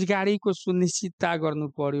कुरो रोजगारीको सुनिश्चितता गर्नु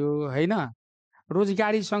पर्यो होइन।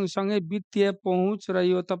 रोजगारी सँगसँगै वित्तीय पहुँच र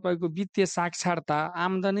यो तपाईँको वित्तीय साक्षरता,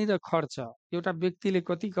 आम्दानी र खर्च, एउटा व्यक्तिले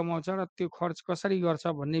कति कमाउँछ र त्यो खर्च कसरी गर्छ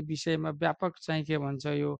भन्ने विषयमा व्यापक चाहिँ के भन्छ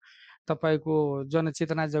यो तपाईँको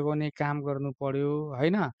जनचेतना जगाउने काम गर्नु पर्यो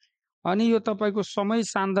होइन। अनि यो तपाईँको समय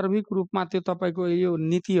सान्दर्भिक रूपमा त्यो तपाईँको यो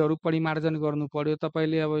नीतिहरू परिमार्जन गर्नु पर्यो।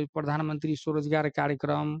 तपाईँले अब प्रधानमन्त्री स्वरोजगार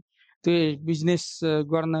कार्यक्रम, त्यो बिजनेस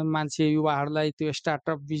गर्ने मान्छे युवाहरूलाई त्यो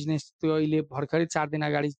स्टार्टअप बिजनेस त्यो अहिले भर्खरै 4 दिन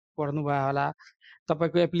अगाडि पढ्नु भयो होला,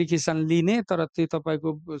 तपाईँको एप्लिकेसन लिने तर त्यो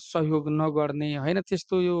तपाईँको सहयोग नगर्ने होइन।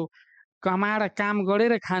 त्यस्तो यो कमाएर काम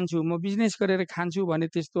गरेर खान्छु, म बिजनेस गरेर खान्छु भने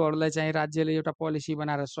त्यस्तोहरूलाई चाहिँ राज्यले एउटा पोलिसी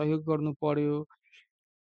बनाएर सहयोग गर्नु पर्यो।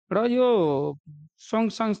 र यो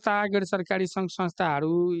सङ्घ संस्था, गैर सरकारी सङ्घ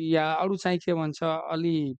संस्थाहरू या अरू चाहिँ के भन्छ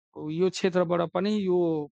अलि यो क्षेत्रबाट पनि यो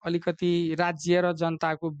अलिकति राज्य र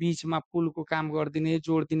जनताको बिचमा पुलको काम गरिदिने,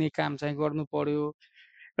 जोडिदिने काम चाहिँ गर्नु पर्यो।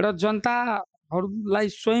 र जनताहरूलाई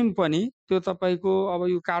स्वयं पनि त्यो तपाईँको अब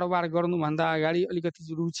यो कारोबार गर्नुभन्दा अगाडि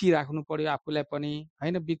अलिकति रुचि राख्नु पर्यो आफूलाई पनि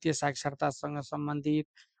होइन। वित्तीय साक्षरतासँग सम्बन्धित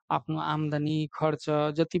आफ्नो आम्दानी खर्च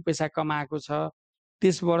जति पैसा कमाएको छ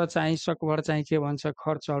त्यसबाट चाहिँ सकभर चाहिँ के भन्छ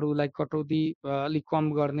खर्चहरूलाई कटौती अलिक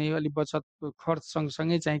कम गर्ने, अलिक बचत खर्च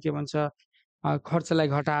सँगसँगै चाहिँ के भन्छ खर्चलाई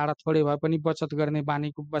घटाएर थोरै भए पनि बचत गर्ने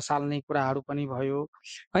बानीको बसाल्ने कुराहरू पनि भयो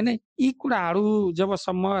होइन। यी कुराहरू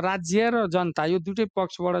जबसम्म राज्य र जनता यो दुवै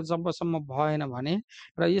पक्षबाट जबसम्म भएन भने,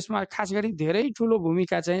 र यसमा खास गरी धेरै ठुलो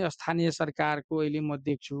भूमिका चाहिँ स्थानीय सरकारको अहिले म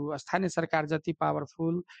देख्छु। स्थानीय सरकार जति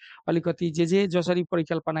पावरफुल अलिकति जे जसरी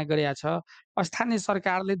परिकल्पना गरेका छ, स्थानीय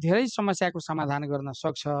सरकारले धेरै समस्याको समाधान गर्न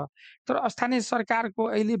सक्छ। तर स्थानीय सरकारको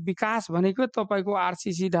अहिले विकास भनेको तपाईँको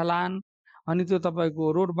आरसिसी ढलान, अनि त्यो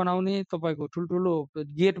तपाईँको रोड बनाउने, तपाईँको ठुल्ठुलो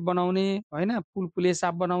गेट बनाउने होइन, पुल पुलेसा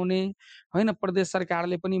बनाउने होइन, प्रदेश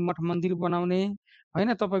सरकारले पनि मठ मन्दिर बनाउने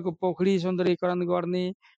होइन, तपाईँको पोखरी सौन्दर्यकरण गर्ने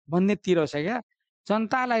भन्नेतिर छ क्या।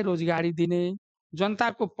 जनतालाई रोजगारी दिने,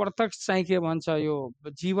 जनताको प्रत्यक्ष चाहिँ के भन्छ यो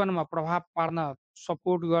जीवनमा प्रभाव पार्न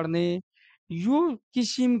सपोर्ट गर्ने, यो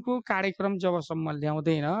किसिमको कार्यक्रम जबसम्म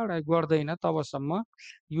ल्याउँदैन र गर्दैन तबसम्म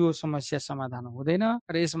यो समस्या समाधान हुँदैन।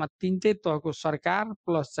 र यसमा 3टै तहको सरकार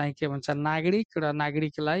प्लस चाहिँ के भन्छ नागरिक र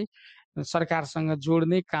नागरिकलाई सरकारसँग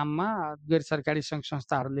जोड्ने काममा गैर सरकारी सङ्घ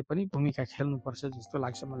संस्थाहरूले पनि भूमिका खेल्नुपर्छ जस्तो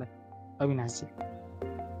लाग्छ मलाई अविनाशजी।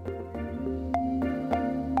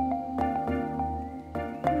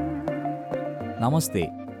 नमस्ते,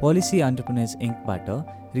 पोलिसी एन्टरप्रेन्योर्स इन्कबाट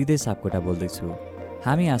हृदय सापकोटा बोल्दैछु।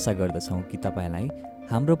 हामी आशा गर्दछौँ कि तपाईँलाई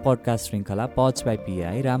हाम्रो पडकास्ट श्रृङ्खला पज बाई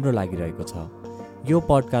पिआई राम्रो लागिरहेको छ। यो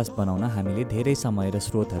पडकास्ट बनाउन हामीले धेरै समय र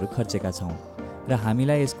स्रोतहरू खर्चेका छौँ र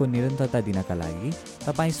हामीलाई यसको निरन्तरता दिनका लागि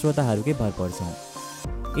तपाईँ श्रोताहरूकै भर पर्छौँ।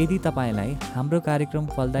 यदि तपाईँलाई हाम्रो कार्यक्रम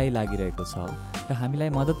फलदायी लागिरहेको छ र हामीलाई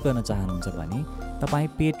मद्दत गर्न चाहनुहुन्छ भने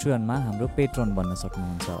तपाईँ पेट्रियनमा हाम्रो पेट्रोन बन्न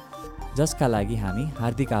सक्नुहुन्छ, जसका लागि हामी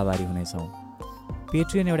हार्दिक आभारी हुनेछौँ।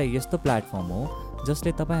 पेट्रियन एउटा यस्तो प्लेटफर्म हो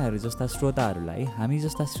जसले तपाईँहरू जस्ता श्रोताहरूलाई हामी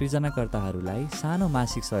जस्ता सृजनाकर्ताहरूलाई सानो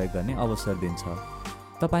मासिक सहयोग गर्ने अवसर दिन्छ।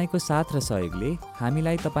 तपाईँको साथ र सहयोगले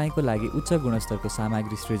हामीलाई तपाईँको लागि उच्च गुणस्तरको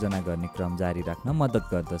सामग्री सृजना गर्ने क्रम जारी राख्न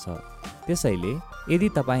मद्दत गर्दछ। त्यसैले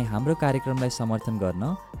यदि तपाईँ हाम्रो कार्यक्रमलाई समर्थन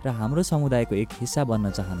गर्न र हाम्रो समुदायको एक हिस्सा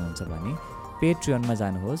बन्न चाहनुहुन्छ भने पेट्रियनमा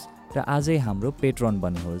जानुहोस् र आजै हाम्रो पेट्रोन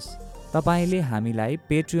बन्नुहोस्। तपाईँले हामीलाई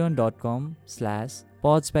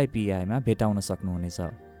patreon.com/podsbypi मा भेटाउन सक्नुहुनेछ।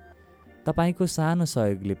 तपाईँको सानो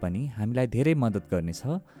सहयोगले पनि हामीलाई धेरै मद्दत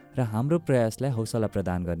गर्नेछ र हाम्रो प्रयासलाई हौसला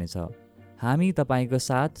प्रदान गर्नेछ। हामी तपाईँको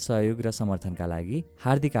साथ, सहयोग र समर्थनका लागि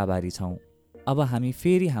हार्दिक आभारी छौँ। अब हामी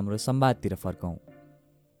फेरि हाम्रो संवादतिर फर्कौँ।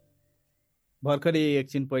 भर्खरै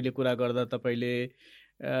एकछिन पहिले कुरा गर्दा तपाईँले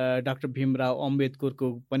डाक्टर भीमराव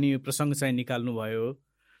अम्बेडकरको पनि प्रसङ्ग चाहिँ निकाल्नुभयो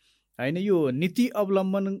होइन। यो नीति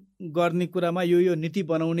अवलम्बन गर्ने कुरामा यो नीति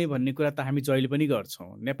बनाउने भन्ने कुरा त हामी जहिले पनि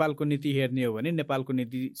गर्छौँ। नेपालको नीति हेर्ने हो भने नेपालको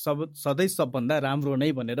नीति सधैँ सबभन्दा राम्रो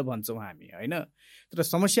नै भनेर भन्छौँ हामी होइन। तर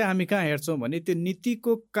समस्या हामी कहाँ हेर्छौँ भने त्यो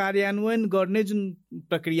नीतिको कार्यान्वयन गर्ने जुन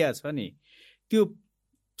प्रक्रिया छ नि, त्यो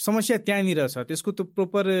समस्या त्यहाँनिर छ। त्यसको त्यो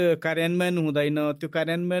प्रोपर कार्यान्वयन हुँदैन। त्यो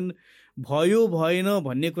कार्यान्वयन भयो भएन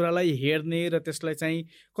भन्ने कुरालाई हेर्ने र त्यसलाई चाहिँ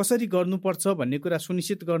कसरी गर्नुपर्छ भन्ने कुरा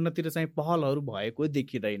सुनिश्चित गर्नतिर चाहिँ पहलहरू भएको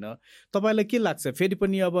देखिँदैन। तपाईँलाई के लाग्छ, फेरि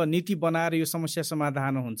पनि अब नीति बनाएर यो समस्या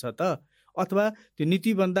समाधान हुन्छ त, अथवा त्यो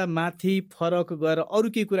नीतिभन्दा माथि फरक गएर अरू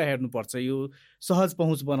केही कुरा हेर्नुपर्छ यो सहज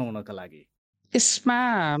पहुँच बनाउनका लागि?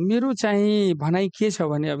 यसमा मेरो चाहिँ भनाइ के छ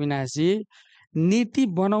भने अविनाशजी, नीति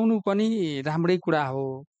बनाउनु पनि राम्रै कुरा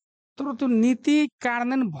हो, तर त्यो नीति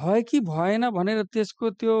कार्यान्वयन भयो कि भएन भनेर त्यसको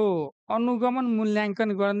त्यो अनुगमन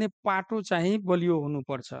मूल्याङ्कन गर्ने पाटो चाहिँ बलियो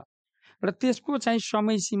हुनुपर्छ र त्यसको चाहिँ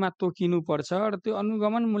समय सीमा तोकिनुपर्छ र त्यो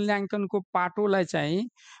अनुगमन मूल्याङ्कनको पाटोलाई चाहिँ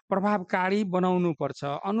प्रभावकारी बनाउनु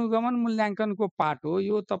पर्छ। अनुगमन मूल्याङ्कनको पाटो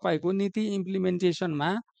यो तपाईँको नीति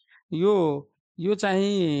इम्प्लिमेन्टेसनमा यो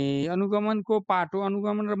चाहिँ अनुगमनको पाटो,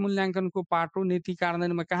 अनुगमन र मूल्याङ्कनको पाटो नीति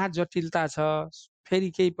कार्यान्वयनमा कहाँ जटिलता छ, फेरि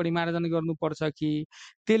केही परिमार्जन गर्नुपर्छ कि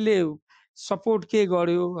त्यसले सपोर्ट के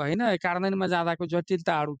गर्यो होइन, कार्यान्वयनमा जाँदाको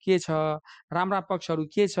जटिलताहरू के छ, राम्रा पक्षहरू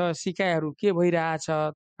के छ, सिकाइहरू के भइरहेछ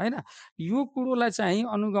होइन, यो कुरोलाई चाहिँ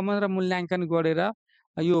अनुगमन र मूल्याङ्कन गरेर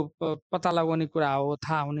यो पत्ता लगाउने कुरा हो,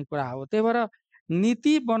 थाहा हुने कुरा हो। त्यही भएर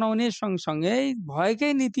नीति बनाउने सँगसँगै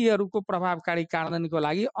भएकै नीतिहरूको प्रभावकारी कार्यान्वयनको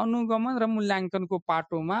लागि अनुगमन र मूल्याङ्कनको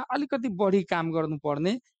पाटोमा अलिकति बढी काम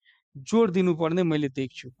गर्नुपर्ने, जोड दिनुपर्ने मैले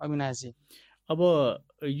देख्छु अविनाशजी। अब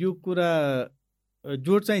यो कुरा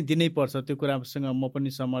जोड चाहिँ दिनै पर्छ, त्यो कुरासँग म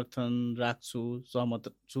पनि समर्थन राख्छु,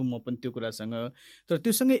 सहमत छु म पनि त्यो कुरासँग। तर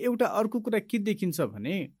त्योसँगै एउटा अर्को कुरा के देखिन्छ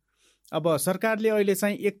भने अब सरकारले अहिले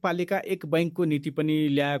चाहिँ एक पालिका एक बैङ्कको नीति पनि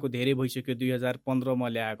ल्याएको धेरै भइसक्यो। 2015मा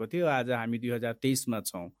ल्याएको थियो, आज हामी 2023मा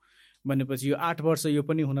छौँ भनेपछि यो 8 वर्ष यो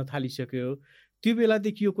पनि हुन थालिसक्यो। त्यो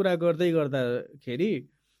बेलादेखि यो कुरा गर्दै गर्दाखेरि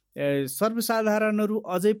सर्वसाधारणहरू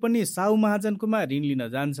अझै पनि साहु महाजनकोमा ऋण लिन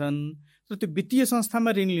जान्छन् र त्यो वित्तीय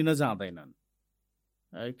संस्थामा ऋण लिन जाँदैनन्।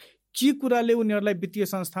 के कुराले उनीहरूलाई वित्तीय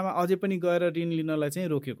संस्थामा अझै पनि गएर ऋण लिनलाई चाहिँ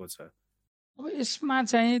रोकेको छ? अब यसमा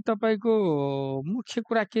चाहिँ तपाईँको मुख्य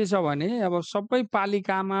कुरा के छ भने अब सबै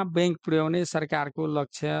पालिकामा बैंक पुर्याउने सरकारको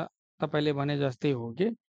लक्ष्य तपाईँले भने जस्तै हो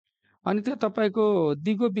कि, अनि त्यो तपाईँको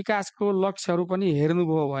दिगो विकासको लक्ष्यहरू पनि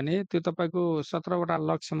हेर्नुभयो भने त्यो तपाईँको 17वटा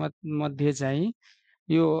लक्ष्य मध्ये चाहिँ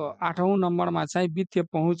यो 8औं नम्बरमा चाहिँ वित्तीय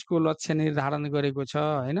पहुँचको लक्ष्य निर्धारण गरेको छ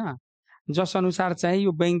होइन, जस अनुसार चाहिँ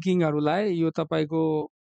यो ब्याङ्किङहरूलाई यो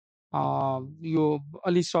तपाईँको यो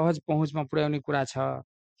अलि सहज पहुँचमा पुर्याउने कुरा छ।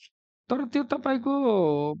 तर त्यो तपाईँको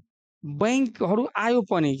बैंकहरू आयो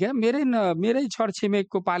पनि क्या, मेरै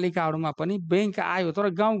छरछिमेकको पालिकाहरूमा पनि बैंक आयो तर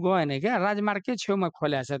गाउँ गएन क्या, राजमार्गकै छेउमा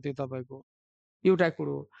खोल्या छ त्यो तपाईँको एउटा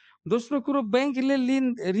कुरो। दोस्रो कुरो, बैंकले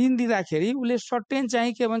ऋण दिँदाखेरि उसले सर्टेन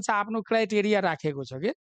चाहिँ के भन्छ आफ्नो क्राइटेरिया राखेको छ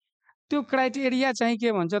कि, त्यो क्राइटेरिया चाहिँ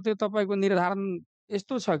के भन्छ त्यो तपाईँको निर्धारण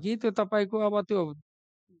यस्तो छ कि त्यो तपाईँको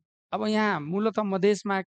अब यहाँ मूलतः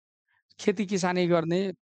मधेसमा खेती किसानी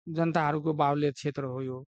गर्ने जनताहरूको बाहुल्य क्षेत्र हो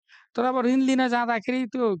यो, तर अब ऋण लिन जाँदाखेरि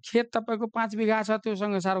त्यो खेत तपाईँको 5 बिघा छ,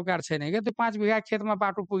 त्योसँग सारोकार छैन क्या, त्यो 5 बिघा खेतमा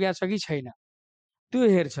बाटो पुगेको छ कि छैन त्यो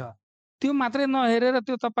हेर्छ। त्यो मात्रै नहेरेर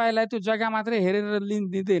त्यो तपाईँलाई त्यो जग्गा मात्रै हेरेर ऋण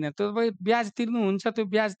दिँदैन, त्यो तपाईँ ब्याज तिर्नुहुन्छ, त्यो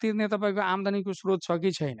ब्याज तिर्ने तपाईँको आम्दानीको स्रोत छ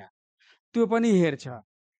कि छैन त्यो पनि हेर्छ,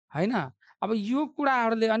 होइन? अब यो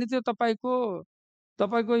कुराहरूले अनि त्यो तपाईँको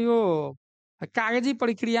तपाईँको यो कागजी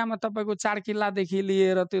प्रक्रियामा तपाईँको 4 किल्लादेखि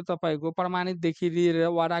लिएर त्यो तपाईँको प्रमाणितदेखि लिएर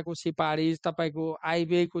वडाको सिफारिस, तपाईँको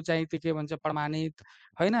आयव्ययको चाहिँ त्यो के भन्छ प्रमाणित,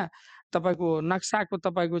 होइन? तपाईँको नक्साको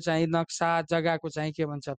तपाईँको चाहिँ नक्सा, जग्गाको चाहिँ के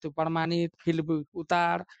भन्छ त्यो प्रमाणित, फिल्ड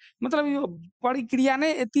उतार, मतलब यो प्रक्रिया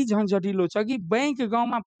नै यति झन्झटिलो छ कि बैंक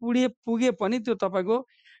गाउँमा पुगे पनि त्यो तपाईँको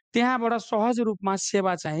त्यहाँबाट सहज रूपमा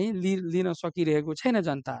सेवा चाहिँ लिन सकिरहेको छैन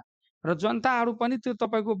जनता। र जनताहरू पनि त्यो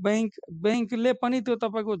तपाईँको बैंकले पनि त्यो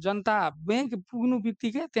तपाईँको जनता बैंक पुग्नु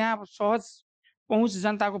बित्तिकै त्यहाँ सहज पहुँच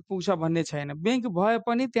जनताको पुग्छ भन्ने छैन। बैंक भए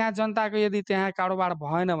पनि त्यहाँ जनताको यदि त्यहाँ कारोबार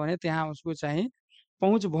भएन भने, त्यहाँ उसको चाहिँ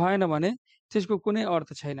पहुँच भएन भने त्यसको कुनै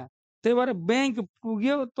अर्थ छैन। त्यही भएर बैंक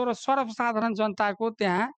पुग्यो तर सर्वसाधारण जनताको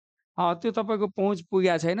त्यहाँ त्यो तपाईँको पहुँच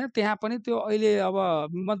पुगेको छैन। त्यहाँ पनि त्यो अहिले अब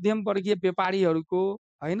मध्यम वर्गीय व्यापारीहरूको,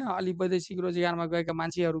 होइन, अलि वैदेशिक रोजगारमा गएका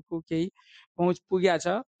मान्छेहरूको केही पहुँच पुगेको छ,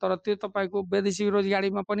 तर त्यो तपाईँको वैदेशिक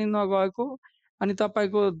रोजगारीमा पनि नगएको अनि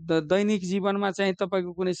तपाईँको दैनिक जीवनमा चाहिँ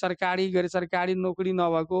तपाईँको कुनै सरकारी गैर सरकारी नोकरी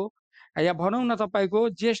नभएको, या भनौँ न तपाईँको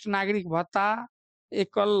ज्येष्ठ नागरिक भत्ता,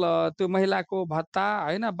 एकल त्यो महिलाको भत्ता,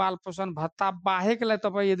 होइन, बाल पोषण भत्ता बाहेकलाई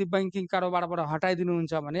तपाईँ यदि बैंकिङ कारोबारबाट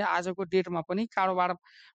हटाइदिनुहुन्छ भने आजको डेटमा पनि कारोबार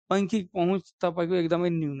बैंकिङ पहुँच तपाईँको एकदमै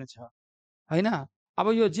न्यून छ, होइन? अब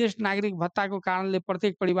यो ज्येष्ठ नागरिक भत्ताको कारणले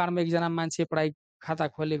प्रत्येक परिवारमा एकजना मान्छे प्रायः खाता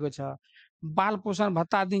खोलेको छ। बाल पोषण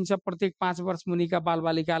भत्ता दिन्छ प्रत्येक 5 वर्ष मुनिका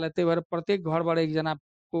बालबालिकालाई, त्यही भएर प्रत्येक घरबाट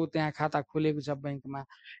एकजनाको त्यहाँ खाता खोलेको छ बैंकमा।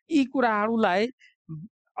 यी कुराहरूलाई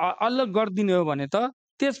अलग गरिदिने हो भने त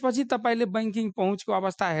त्यसपछि तपाईँले बैंकिङ पहुँचको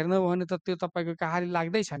अवस्था हेर्नुभयो भने त त्यो तपाईँको कहारी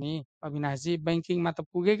लाग्दैछ नि अविनाशजी, बैंकिङमा त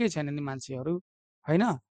पुगेकै छैन नि मान्छेहरू, होइन?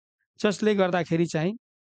 जसले गर्दाखेरि चाहिँ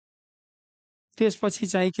त्यसपछि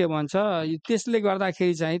चाहिँ के भन्छ, त्यसले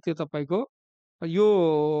गर्दाखेरि चाहिँ त्यो तपाईँको यो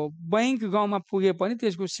बैंक गाउँमा पुगे पनि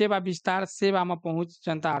त्यसको सेवा विस्तार, सेवामा पहुँच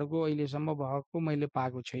जनताहरूको अहिलेसम्म भएको मैले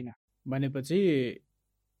पाएको छैन। भनेपछि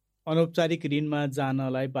अनौपचारिक ऋणमा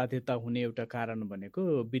जानलाई बाध्यता हुने एउटा कारण भनेको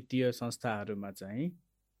वित्तीय संस्थाहरूमा चाहिँ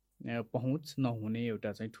पहुँच नहुने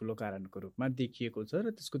एउटा चाहिँ ठुलो कारणको रूपमा देखिएको छ, र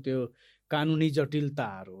त्यसको त्यो कानुनी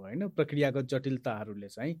जटिलताहरू, होइन, प्रक्रियागत जटिलताहरूले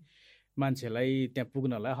चाहिँ मान्छेलाई त्यहाँ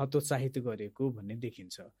पुग्नलाई हतोत्साहित गरेको भन्ने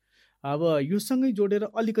देखिन्छ। अब योसँगै जोडेर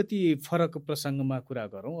अलिकति फरक प्रसङ्गमा कुरा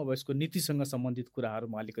गरौँ। अब यसको नीतिसँग सम्बन्धित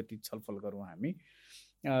कुराहरूमा अलिकति छलफल गरौँ हामी।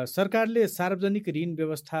 सरकारले सार्वजनिक ऋण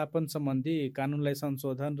व्यवस्थापन सम्बन्धी कानुनलाई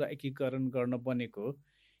संशोधन र एकीकरण गर्न बनेको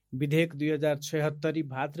विधेयक 2076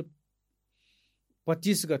 भाद्र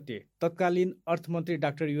 25 गते तत्कालीन अर्थमन्त्री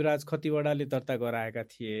डाक्टर युवराज खतिवडाले दर्ता गराएका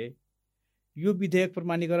थिए। यो विधेयक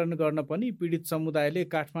प्रमाणीकरण गर्न पनि पीडित समुदायले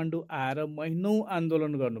काठमाडौँ आएर महिनौँ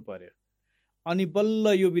आन्दोलन गर्नु पर्यो, अनि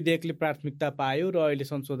बल्ल यो विधेयकले प्राथमिकता पायो र अहिले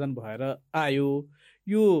संशोधन भएर आयो।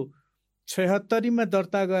 यो 76मा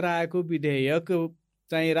दर्ता गराएको विधेयक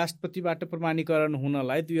चाहिँ राष्ट्रपतिबाट प्रमाणीकरण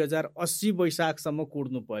हुनलाई 2080 वैशाखसम्म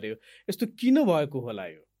कुर्नु पर्यो। यस्तो किन भएको होला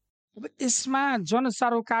यो? अब यसमा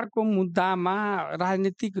जनसरोकारको मुद्दामा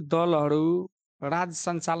राजनीतिक दलहरू, राज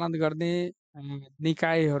सञ्चालन गर्ने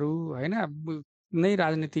निकायहरू, होइन, नै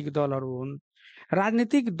राजनीतिक दलहरू हुन्।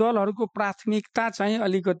 राजनीतिक दलहरूको प्राथमिकता चाहिँ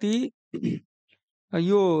अलिकति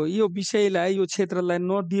यो विषयलाई, यो क्षेत्रलाई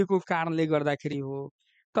नदिएको कारणले गर्दाखेरि हो।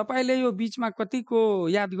 तपाईँले यो बिचमा कतिको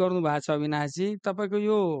याद गर्नु भएको छ अविनाशजी, तपाईँको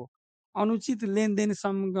यो अनुचित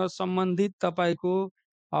लेनदेनसँग सम्बन्धित तपाईँको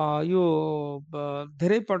यो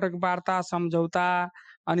धेरै पटक वार्ता सम्झौता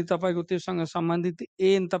अनि तपाईँको त्योसँग सम्बन्धित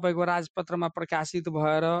ऐन तपाईँको राजपत्रमा प्रकाशित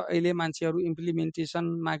भएर अहिले मान्छेहरू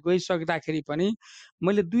इम्प्लिमेन्टेसनमा गइसक्दाखेरि पनि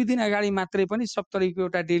मैले 2 दिन अगाडि मात्रै पनि 70 को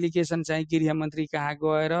एउटा डेलिगेसन चाहिँ गृहमन्त्री कहाँ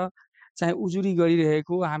गएर चाहिँ उजुरी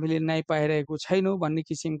गरिरहेको, हामीले न्याय पाइरहेको छैनौँ भन्ने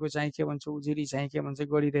किसिमको चाहिँ के भन्छ उजुरी चाहिँ के भन्छ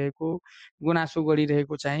गरिरहेको, गुनासो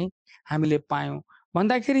गरिरहेको चाहिँ हामीले पायौँ।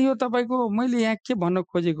 भन्दाखेरि यो तपाईँको मैले यहाँ के भन्न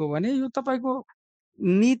खोजेको भने यो तपाईँको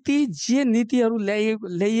नीति, जे नीतिहरू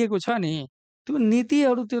ल्याइएको छ नि त्यो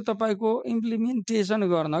नीतिहरू त्यो तपाईँको इम्प्लिमेन्टेसन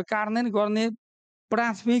गर्न, कार्यान्वयन गर्ने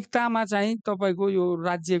प्राथमिकतामा चाहिँ तपाईँको यो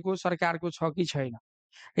राज्यको सरकारको छ कि छैन,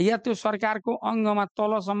 या त्यो सरकारको अङ्गमा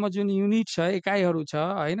तलसम्म जुन युनिट छ, एकाइहरू छ,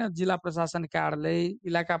 होइन, जिल्ला प्रशासन कार्यालय,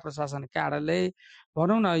 इलाका प्रशासन कार्यालय,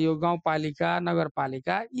 भनौँ न यो गाउँपालिका,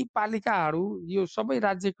 नगरपालिका, यी पालिकाहरू यो सबै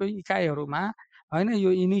राज्यको इकाइहरूमा, होइन,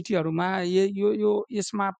 यो युनिटहरूमा यो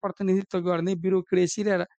यसमा प्रतिनिधित्व गर्ने ब्युरोक्रेसी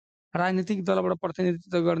र राजनीतिक दलबाट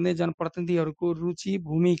प्रतिनिधित्व गर्ने जनप्रतिनिधिहरूको रुचि,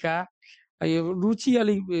 भूमिका यो रुचि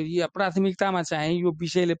अलिक या प्राथमिकतामा चाहिँ यो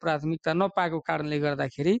विषयले प्राथमिकता नपाएको कारणले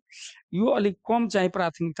गर्दाखेरि यो अलिक कम चाहिँ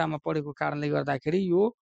प्राथमिकतामा परेको कारणले गर्दाखेरि यो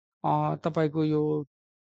तपाईँको यो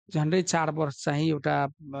झन्डै 4 वर्ष चाहिँ एउटा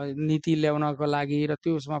नीति ल्याउनको लागि र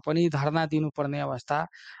त्यसमा पनि धरना दिनुपर्ने अवस्था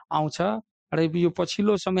आउँछ। र यो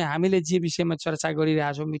पछिल्लो समय हामीले जे विषयमा चर्चा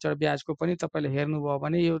गरिरहेका छौँ मिटर ब्याजको पनि तपाईँले हेर्नुभयो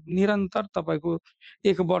भने यो निरन्तर तपाईँको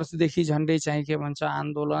 1 वर्षदेखि झन्डै चाहिँ के भन्छ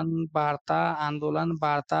आन्दोलन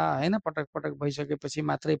वार्ता होइन पटक पटक भइसकेपछि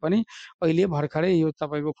मात्रै पनि अहिले भर्खरै यो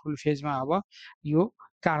तपाईँको फुल फेजमा अब यो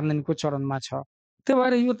कार्यान्वयनको चरणमा छ। त्यही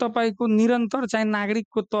भएर यो तपाईँको निरन्तर चाहिँ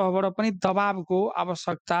नागरिकको तहबाट पनि दबावको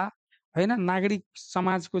आवश्यकता होइन नागरिक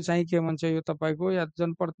समाजको चाहिँ के भन्छ यो तपाईँको या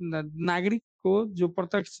नागरिकको जो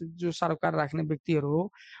प्रत्यक्ष जो सरोकार राख्ने व्यक्तिहरू हो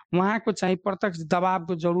उहाँको चाहिँ प्रत्यक्ष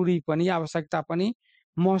दबावको जरुरी पनि आवश्यकता पनि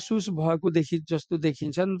महसुस भएको जस्तो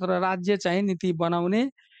देखिन्छ। तर राज्य चाहिँ नीति बनाउने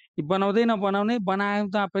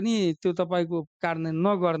बनाउँदा पनि त्यो तपाईँको कार्यान्वयन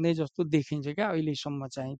नगर्ने जस्तो देखिन्छ क्या अहिलेसम्म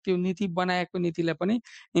चाहिँ। त्यो नीति बनाएको नीतिलाई पनि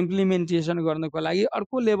इम्प्लिमेन्टेसन गर्नको लागि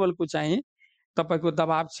अर्को लेभलको चाहिँ तपाईँको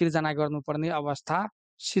दबाव सिर्जना गर्नुपर्ने अवस्था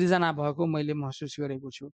सिर्जना भएको मैले महसुस गरेको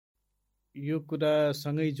छु। यो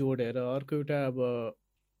कुरासँगै जोडेर अर्को एउटा अब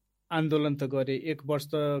आन्दोलन त गरे 1 वर्ष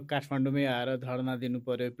त काठमाडौँमै आएर धरना दिनु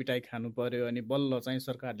पर्यो, पिटाइ खानु पर्यो, अनि बल्ल चाहिँ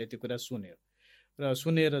सरकारले त्यो कुरा सुन्यो र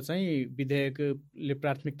सुनेर चाहिँ विधेयकले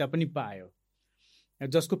प्राथमिकता पनि पायो,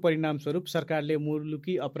 जसको परिणामस्वरूप सरकारले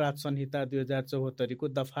मुलुकी अपराध संहिता 2074 को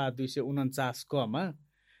दफा 249 क मा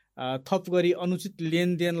थप गरी अनुचित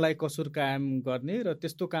लेनदेनलाई कसुर कायम गर्ने र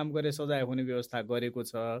त्यस्तो काम गरे सजाय हुने व्यवस्था गरेको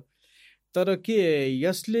छ। तर के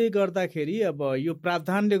यसले गर्दाखेरि अब यो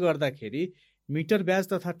प्रावधानले गर्दाखेरि मिटर ब्याज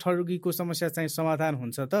तथा ठगीको समस्या चाहिँ समाधान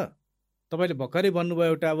हुन्छ त? तपाईँले भर्खरै भन्नुभयो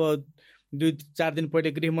एउटा अब 2-4 दिन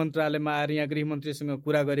पहिले गृह मन्त्रालयमा आएर यहाँ गृहमन्त्रीसँग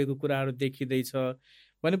कुरा गरेको कुराहरू देखिँदैछ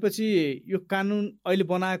भनेपछि यो कानुन अहिले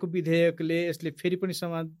बनाएको विधेयकले यसले फेरि पनि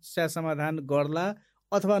समस्या समाधान गर्ला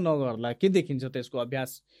अथवा नगर्ला? के देखिन्छ त्यसको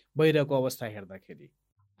अभ्यास भइरहेको अवस्था हेर्दाखेरि?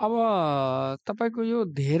 अब तपाईँको यो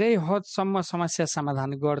धेरै हदसम्म समस्या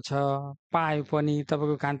समाधान गर्छ पायो पनि।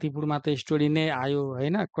 तपाईँको कान्तिपुरमा त स्टोरी नै आयो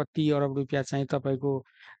होइन, कति अरब रुपियाँ चाहिँ तपाईँको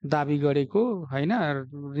दाबी गरेको होइन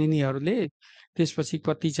ऋणीहरूले, त्यसपछि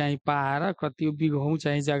कति चाहिँ पाएर कति बिघौँ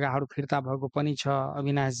चाहिँ जग्गाहरू फिर्ता भएको पनि छ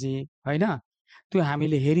अविनाशजी होइन। त्यो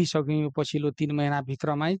हामीले हेरिसक्यौँ पछिल्लो 3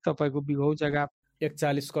 महिनाभित्रमै तपाईँको बिघौँ जग्गा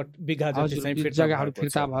 41 बिघा जति चाहिँ जग्गाहरू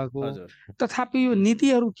फिर्ता भएको। तथापि यो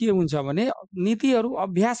नीतिहरू के हुन्छ भने नीतिहरू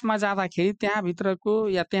अभ्यासमा जाँदाखेरि त्यहाँभित्रको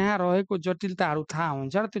या त्यहाँ रहेको जटिलताहरू थाहा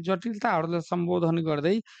हुन्छ र त्यो जटिलताहरूलाई सम्बोधन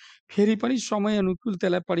गर्दै फेरि पनि समय अनुकूल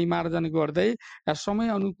त्यसलाई परिमार्जन गर्दै या समय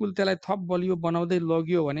अनुकूल त्यसलाई थप बलियो बनाउँदै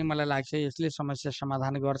लग्यो भने मलाई लाग्छ यसले समस्या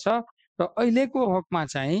समाधान गर्छ। र अहिलेको हकमा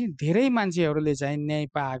चाहिँ धेरै मान्छेहरूले चाहिँ न्याय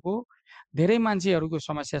पाएको, धेरै मान्छेहरूको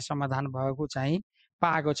समस्या समाधान भएको चाहिँ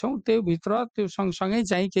पाएको छौँ। त्यो भित्र त्यो सँगसँगै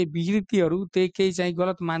चाहिँ केही विकृतिहरू केही चाहिँ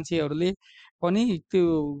गलत मान्छेहरूले पनि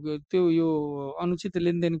त्यो यो अनुचित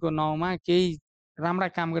लेनदेनको नाउँमा केही राम्रा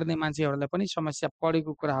काम गर्ने मान्छेहरूलाई पनि समस्या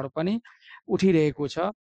परेको कुराहरू पनि उठिरहेको छ।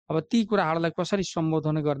 अब ती कुराहरूलाई कसरी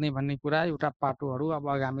सम्बोधन गर्ने भन्ने कुरा एउटा पाटोहरू अब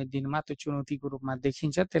आगामी दिनमा त्यो चुनौतीको रूपमा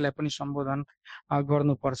देखिन्छ, त्यसलाई पनि सम्बोधन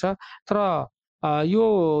गर्नुपर्छ। तर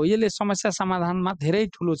यसले समस्या समाधानमा धेरै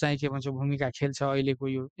ठुलो चाहिँ के भन्छ भूमिका खेल्छ अहिलेको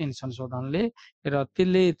यो ऐन संशोधनले, र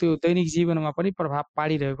त्यसले त्यो दैनिक जीवनमा पनि प्रभाव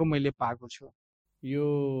पारिरहेको मैले पाएको छु। यो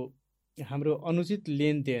हाम्रो अनुचित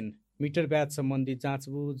लेनदेन मिटर ब्याज सम्बन्धी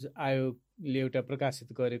जाँचबुझ आयोगले एउटा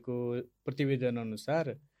प्रकाशित गरेको प्रतिवेदन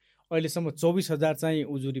अनुसार अहिलेसम्म 24,000 चाहिँ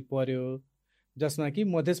उजुरी पर्यो, जसमा कि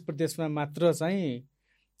मध्य प्रदेशमा मात्र चाहिँ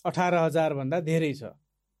 18,000 भन्दा धेरै छ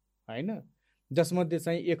होइन, जसमध्ये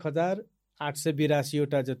चाहिँ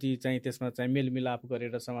 1,882वटा जति चाहिँ त्यसमा चाहिँ मेलमिलाप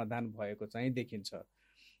गरेर समाधान भएको चाहिँ देखिन्छ।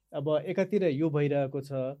 अब एकातिर यो भइरहेको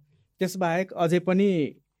छ, त्यसबाहेक अझै पनि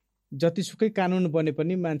जतिसुकै कानुन बने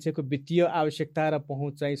पनि मान्छेको वित्तीय आवश्यकता र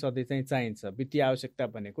पहुँच चाहिँ सधैँ चाहिँ चाहिन्छ। वित्तीय आवश्यकता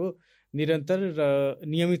भनेको निरन्तर र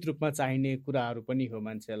नियमित रूपमा चाहिने कुराहरू पनि हो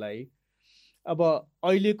मान्छेलाई। अब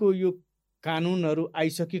अहिलेको यो कानुनहरू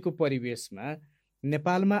आइसकेको परिवेशमा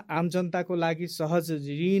नेपालमा आम जनताको लागि सहज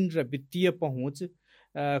ऋण र वित्तीय पहुँच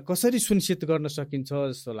कसरी सुनिश्चित गर्न सकिन्छ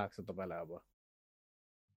जस्तो लाग्छ तपाईँलाई?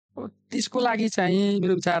 अब त्यसको लागि चाहिँ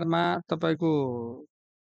मेरो विचारमा तपाईँको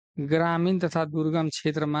ग्रामीण तथा दुर्गम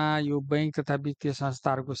क्षेत्रमा यो बैंक तथा वित्तीय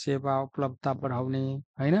संस्थाहरूको सेवा उपलब्धता बढाउने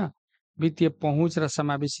होइन, वित्तीय पहुँच र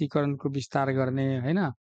समावेशीकरणको विस्तार गर्ने होइन,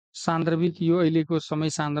 सान्दर्भिक यो अहिलेको समय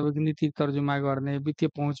सान्दर्भिक नीति तर्जुमा गर्ने, वित्तीय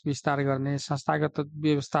पहुँच विस्तार गर्ने, संस्थागत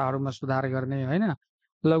व्यवस्थाहरूमा सुधार गर्ने होइन,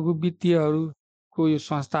 लघु वित्तीयहरूको यो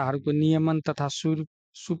संस्थाहरूको नियमन तथा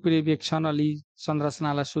सुपर्यवेक्षण अलि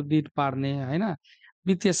संरचनालाई सुदृढ पार्ने होइन,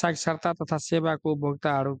 वित्तीय साक्षरता तथा सेवाको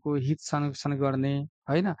उपभोक्ताहरूको हित संरक्षण गर्ने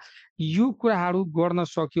हैन, यो कुराहरू गर्न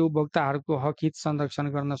सक्यो, उपभोक्ताहरूको हक हित संरक्षण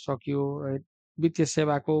गर्न सक्यो, वित्तीय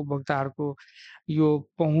सेवाको उपभोक्ताहरूको यो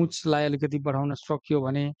पहुँचलाई अलिकति बढाउन सक्यो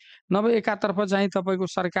भने, नभए एकातर्फ चाहिँ तपाईँको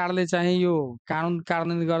सरकारले चाहिँ यो कानुन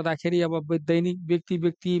कार्यान्वयन गर्दाखेरि अब दैनिक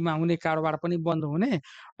व्यक्तिमा हुने कारोबार पनि बन्द हुने,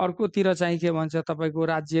 अर्कोतिर चाहिँ के भन्छ तपाईँको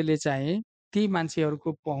राज्यले चाहिँ ती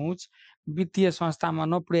मान्छेहरूको पहुँच वित्तीय संस्थामा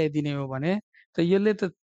नपुर्याइदिने हो भने त यसले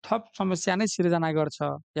त थप समस्या नै सिर्जना गर्छ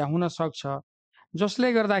या हुन सक्छ,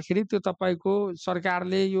 जसले गर्दाखेरि त्यो तपाईँको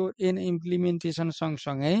सरकारले यो इम्प्लिमेन्टेसन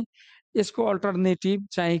सँगसँगै यसको अल्टरनेटिभ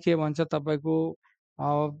चाहिँ के भन्छ तपाईँको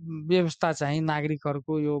व्यवस्था चाहिँ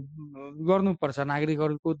नागरिकहरूको यो गर्नुपर्छ।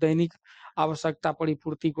 नागरिकहरूको दैनिक आवश्यकता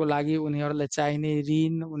परिपूर्तिको लागि उनीहरूलाई चाहिने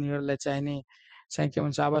ऋण, उनीहरूलाई चाहिने चाहिँ के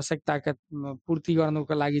भन्छ आवश्यकताका पूर्ति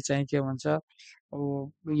गर्नुको लागि चाहिँ के भन्छ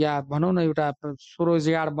या भनौँ न एउटा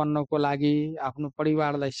स्वरोजगार बन्नको लागि, आफ्नो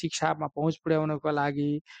परिवारलाई शिक्षामा पहुँच पुर्याउनको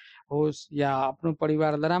लागि होस् या आफ्नो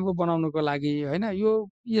परिवारलाई राम्रो बनाउनको लागि हैन, यो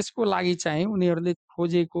यसको लागि चाहिँ उनीहरूले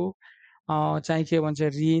खोजेको चाहिँ के भन्छ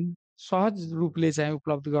ऋण सहज रूपले चाहिँ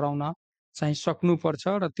उपलब्ध गराउन चाहिँ सक्नुपर्छ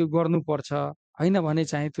र त्यो गर्नुपर्छ। हैन भने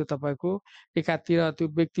चाहिँ त्यो तपाईँको एकातिर त्यो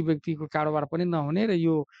व्यक्तिको कारोबार पनि नहुने र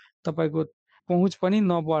यो तपाईँको पहुँच पनि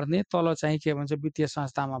नबढ्ने, तल चाहिँ के भन्छ वित्तीय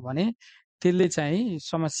संस्थामा भने त्यसले चाहिँ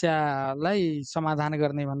समस्यालाई समाधान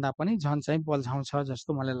गर्ने भन्दा पनि झन् चाहिँ बल्झाउँछ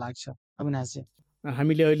जस्तो मलाई लाग्छ। अविनाशजी,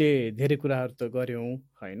 हामीले अहिले धेरै कुराहरू त गऱ्यौँ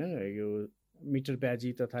हैन, यो मिटर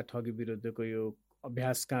ब्याजी तथा ठगी विरुद्धको यो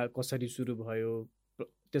अभ्यास कसरी सुरु भयो,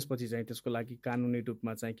 त्यसपछि चाहिँ त्यसको लागि कानुनी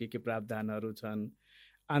रूपमा चाहिँ के प्रावधानहरू छन्,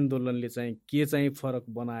 आन्दोलनले चाहिँ के चाहिँ फरक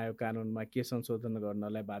बनायो, कानुनमा के संशोधन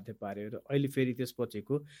गर्नलाई बाध्य पार्यो र अहिले फेरि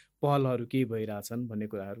त्यसपछिको पहलहरू के भइरहेछन् भन्ने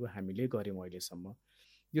कुराहरू हामीले गऱ्यौँ अहिलेसम्म।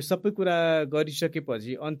 यो सबै कुरा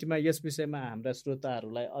गरिसकेपछि अन्तिममा यस विषयमा हाम्रा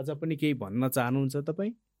श्रोताहरूलाई अझ पनि केही भन्न चाहनुहुन्छ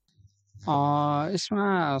तपाईँ? यसमा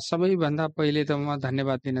सबैभन्दा पहिले त म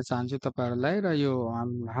धन्यवाद दिन चाहन्छु तपाईँहरूलाई र यो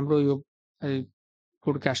हाम्रो यो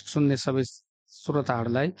पोडकास्ट सुन्ने सबै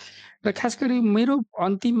श्रोताहरूलाई। र खास गरी मेरो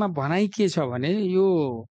अन्तिममा भनाइ के छ भने यो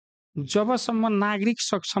जबसम्म नागरिक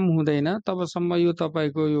सक्षम हुँदैन तबसम्म यो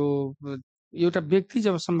तपाईँको यो एउटा व्यक्ति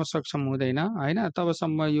जबसम्म सक्षम हुँदैन हैन,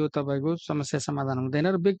 तबसम्म यो तपाईँको समस्या समाधान हुँदैन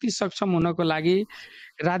र व्यक्ति सक्षम हुनको लागि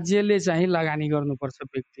राज्यले चाहिँ लगानी गर्नुपर्छ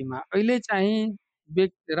व्यक्तिमा। अहिले चाहिँ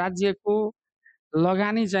राज्यको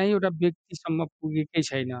लगानी चाहिँ एउटा व्यक्तिसम्म पुगेकै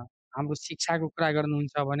छैन। हाम्रो शिक्षाको कुरा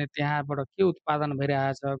गर्नुहुन्छ भने त्यहाँबाट के उत्पादन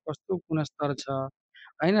भइरहेछ, कस्तो गुणस्तर छ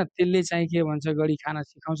हैन, त्यसले चाहिँ के भन्छ गरी खान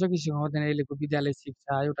सिकाउँछ कि सिकाउँदैन अहिलेको विद्यालय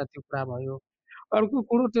शिक्षा, एउटा त्यो कुरा भयो। अर्को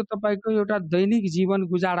कुरो त्यो तपाईँको एउटा दैनिक जीवन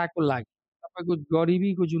गुजाराको लागि तपाईँको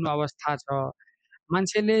गरिबीको जुन अवस्था छ,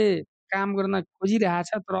 मान्छेले काम गर्न खोजिरहेछ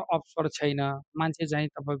तर अवसर छैन। मान्छे चाहिँ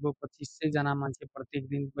तपाईँको 2500 जना मान्छे प्रत्येक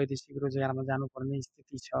दिन वैदेशिक रोजगारमा जानुपर्ने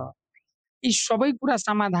स्थिति छ। यी सबै कुरा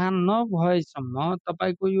समाधान नभएसम्म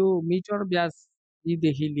तपाईँको यो मिटर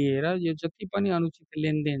ब्याजदेखि लिएर यो जति पनि अनुचित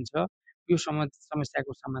लेनदेन छ यो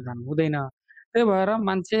समस्याको समाधान हुँदैन। त्यही भएर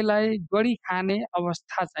मान्छेलाई गरी खाने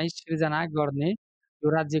अवस्था चाहिँ सिर्जना गर्ने यो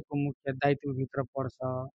राज्यको मुख्य दायित्वभित्र पर्छ।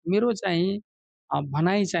 मेरो चाहिँ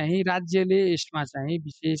भनाइ चाहिँ राज्यले यसमा चाहिँ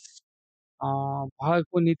विशेष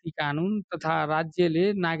भएको नीति कानुन तथा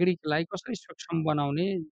राज्यले नागरिकलाई कसरी सक्षम बनाउने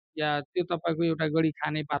या त्यो तपाईँको एउटा गरी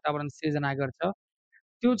खाने वातावरण सिर्जना गर्छ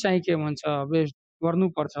त्यो चाहिँ के भन्छ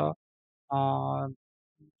गर्नुपर्छ।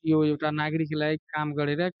 यो एउटा नागरिकलाई काम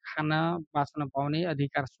गरेर खाना बाँच्न पाउने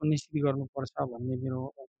अधिकार सुनिश्चित गर्नुपर्छ भन्ने मेरो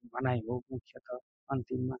भनाइ हो मुख्यतः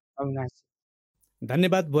अन्तिममा। अविनाश,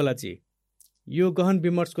 धन्यवाद भोलाजी, यो गहन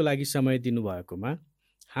विमर्शको लागि समय दिनुभएकोमा,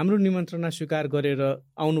 हाम्रो निमन्त्रणा स्वीकार गरेर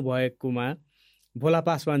आउनुभएकोमा भोला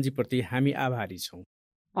पासवानजीप्रति हामी आभारी छौँ।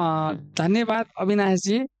 धन्यवाद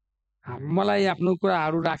अविनाशजी, मलाई आफ्नो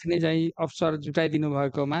कुराहरू राख्ने चाहिँ अवसर जुटाइदिनु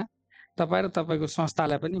भएकोमा तपाईँ र तपाईँको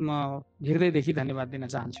संस्थालाई पनि म हृदयदेखि धन्यवाद दिन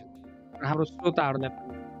चाहन्छु र हाम्रो श्रोताहरूलाई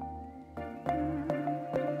पनि।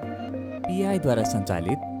 पिआईद्वारा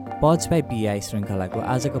सञ्चालित पज बाई पिआई श्रृङ्खलाको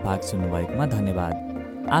आजको भाग सुन्नुभएकोमा धन्यवाद।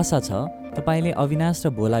 आशा छ तपाईँले अविनाश र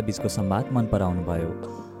भोला बीचको संवाद मन पराउनुभयो।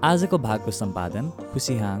 आजको भागको सम्पादन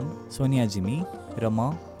खुसीहाङ, सोनिया जिमी र म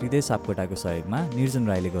हृदय सापकोटाको सहयोगमा निर्जुन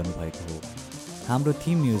राईले गर्नुभएको हो। हाम्रो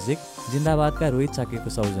थिम म्युजिक जिन्दाबादका रोहित चाकेको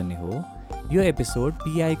सौजन्य हो। यो एपिसोड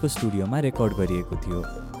पिआईको स्टुडियोमा रेकर्ड गरिएको थियो।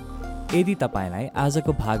 यदि तपाईँलाई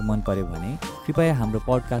आजको भाग मन पर्यो भने कृपया हाम्रो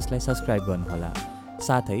पडकास्टलाई सब्सक्राइब गर्नुहोला,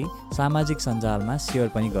 साथै सामाजिक सञ्जालमा सेयर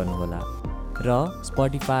पनि गर्नुहोला र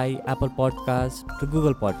स्पोटिफाई, एप्पल पडकास्ट र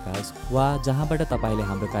गुगल पडकास्ट वा जहाँबाट तपाईँले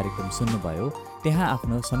हाम्रो कार्यक्रम सुन्नुभयो त्यहाँ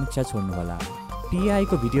आफ्नो समीक्षा छोड्नुहोला।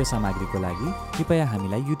 पिआईको भिडियो सामग्रीको लागि कृपया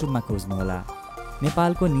हामीलाई युट्युबमा खोज्नुहोला।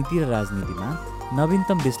 नेपालको नीति र राजनीतिमा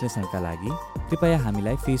नवीनतम विश्लेषणका लागि कृपया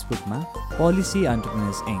हामीलाई फेसबुकमा पोलिसी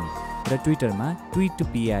एन्टरप्रेन्योर्स इन्क र ट्विटरमा ट्विट टु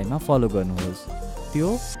पिआईमा फलो गर्नुहोस्। त्यो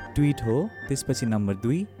ट्विट हो, त्यसपछि नम्बर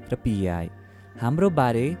 2 र पिआई। हाम्रो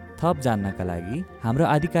बारे थप जान्नका लागि हाम्रो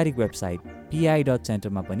आधिकारिक वेबसाइट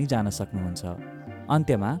pi.center पनि जान सक्नुहुन्छ।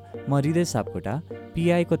 अन्त्यमा म हृदय सापकोटा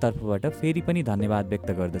पिआईको तर्फबाट फेरि पनि धन्यवाद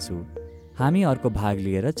व्यक्त गर्दछु। हामी अर्को भाग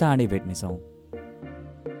लिएर चाँडै भेट्नेछौँ।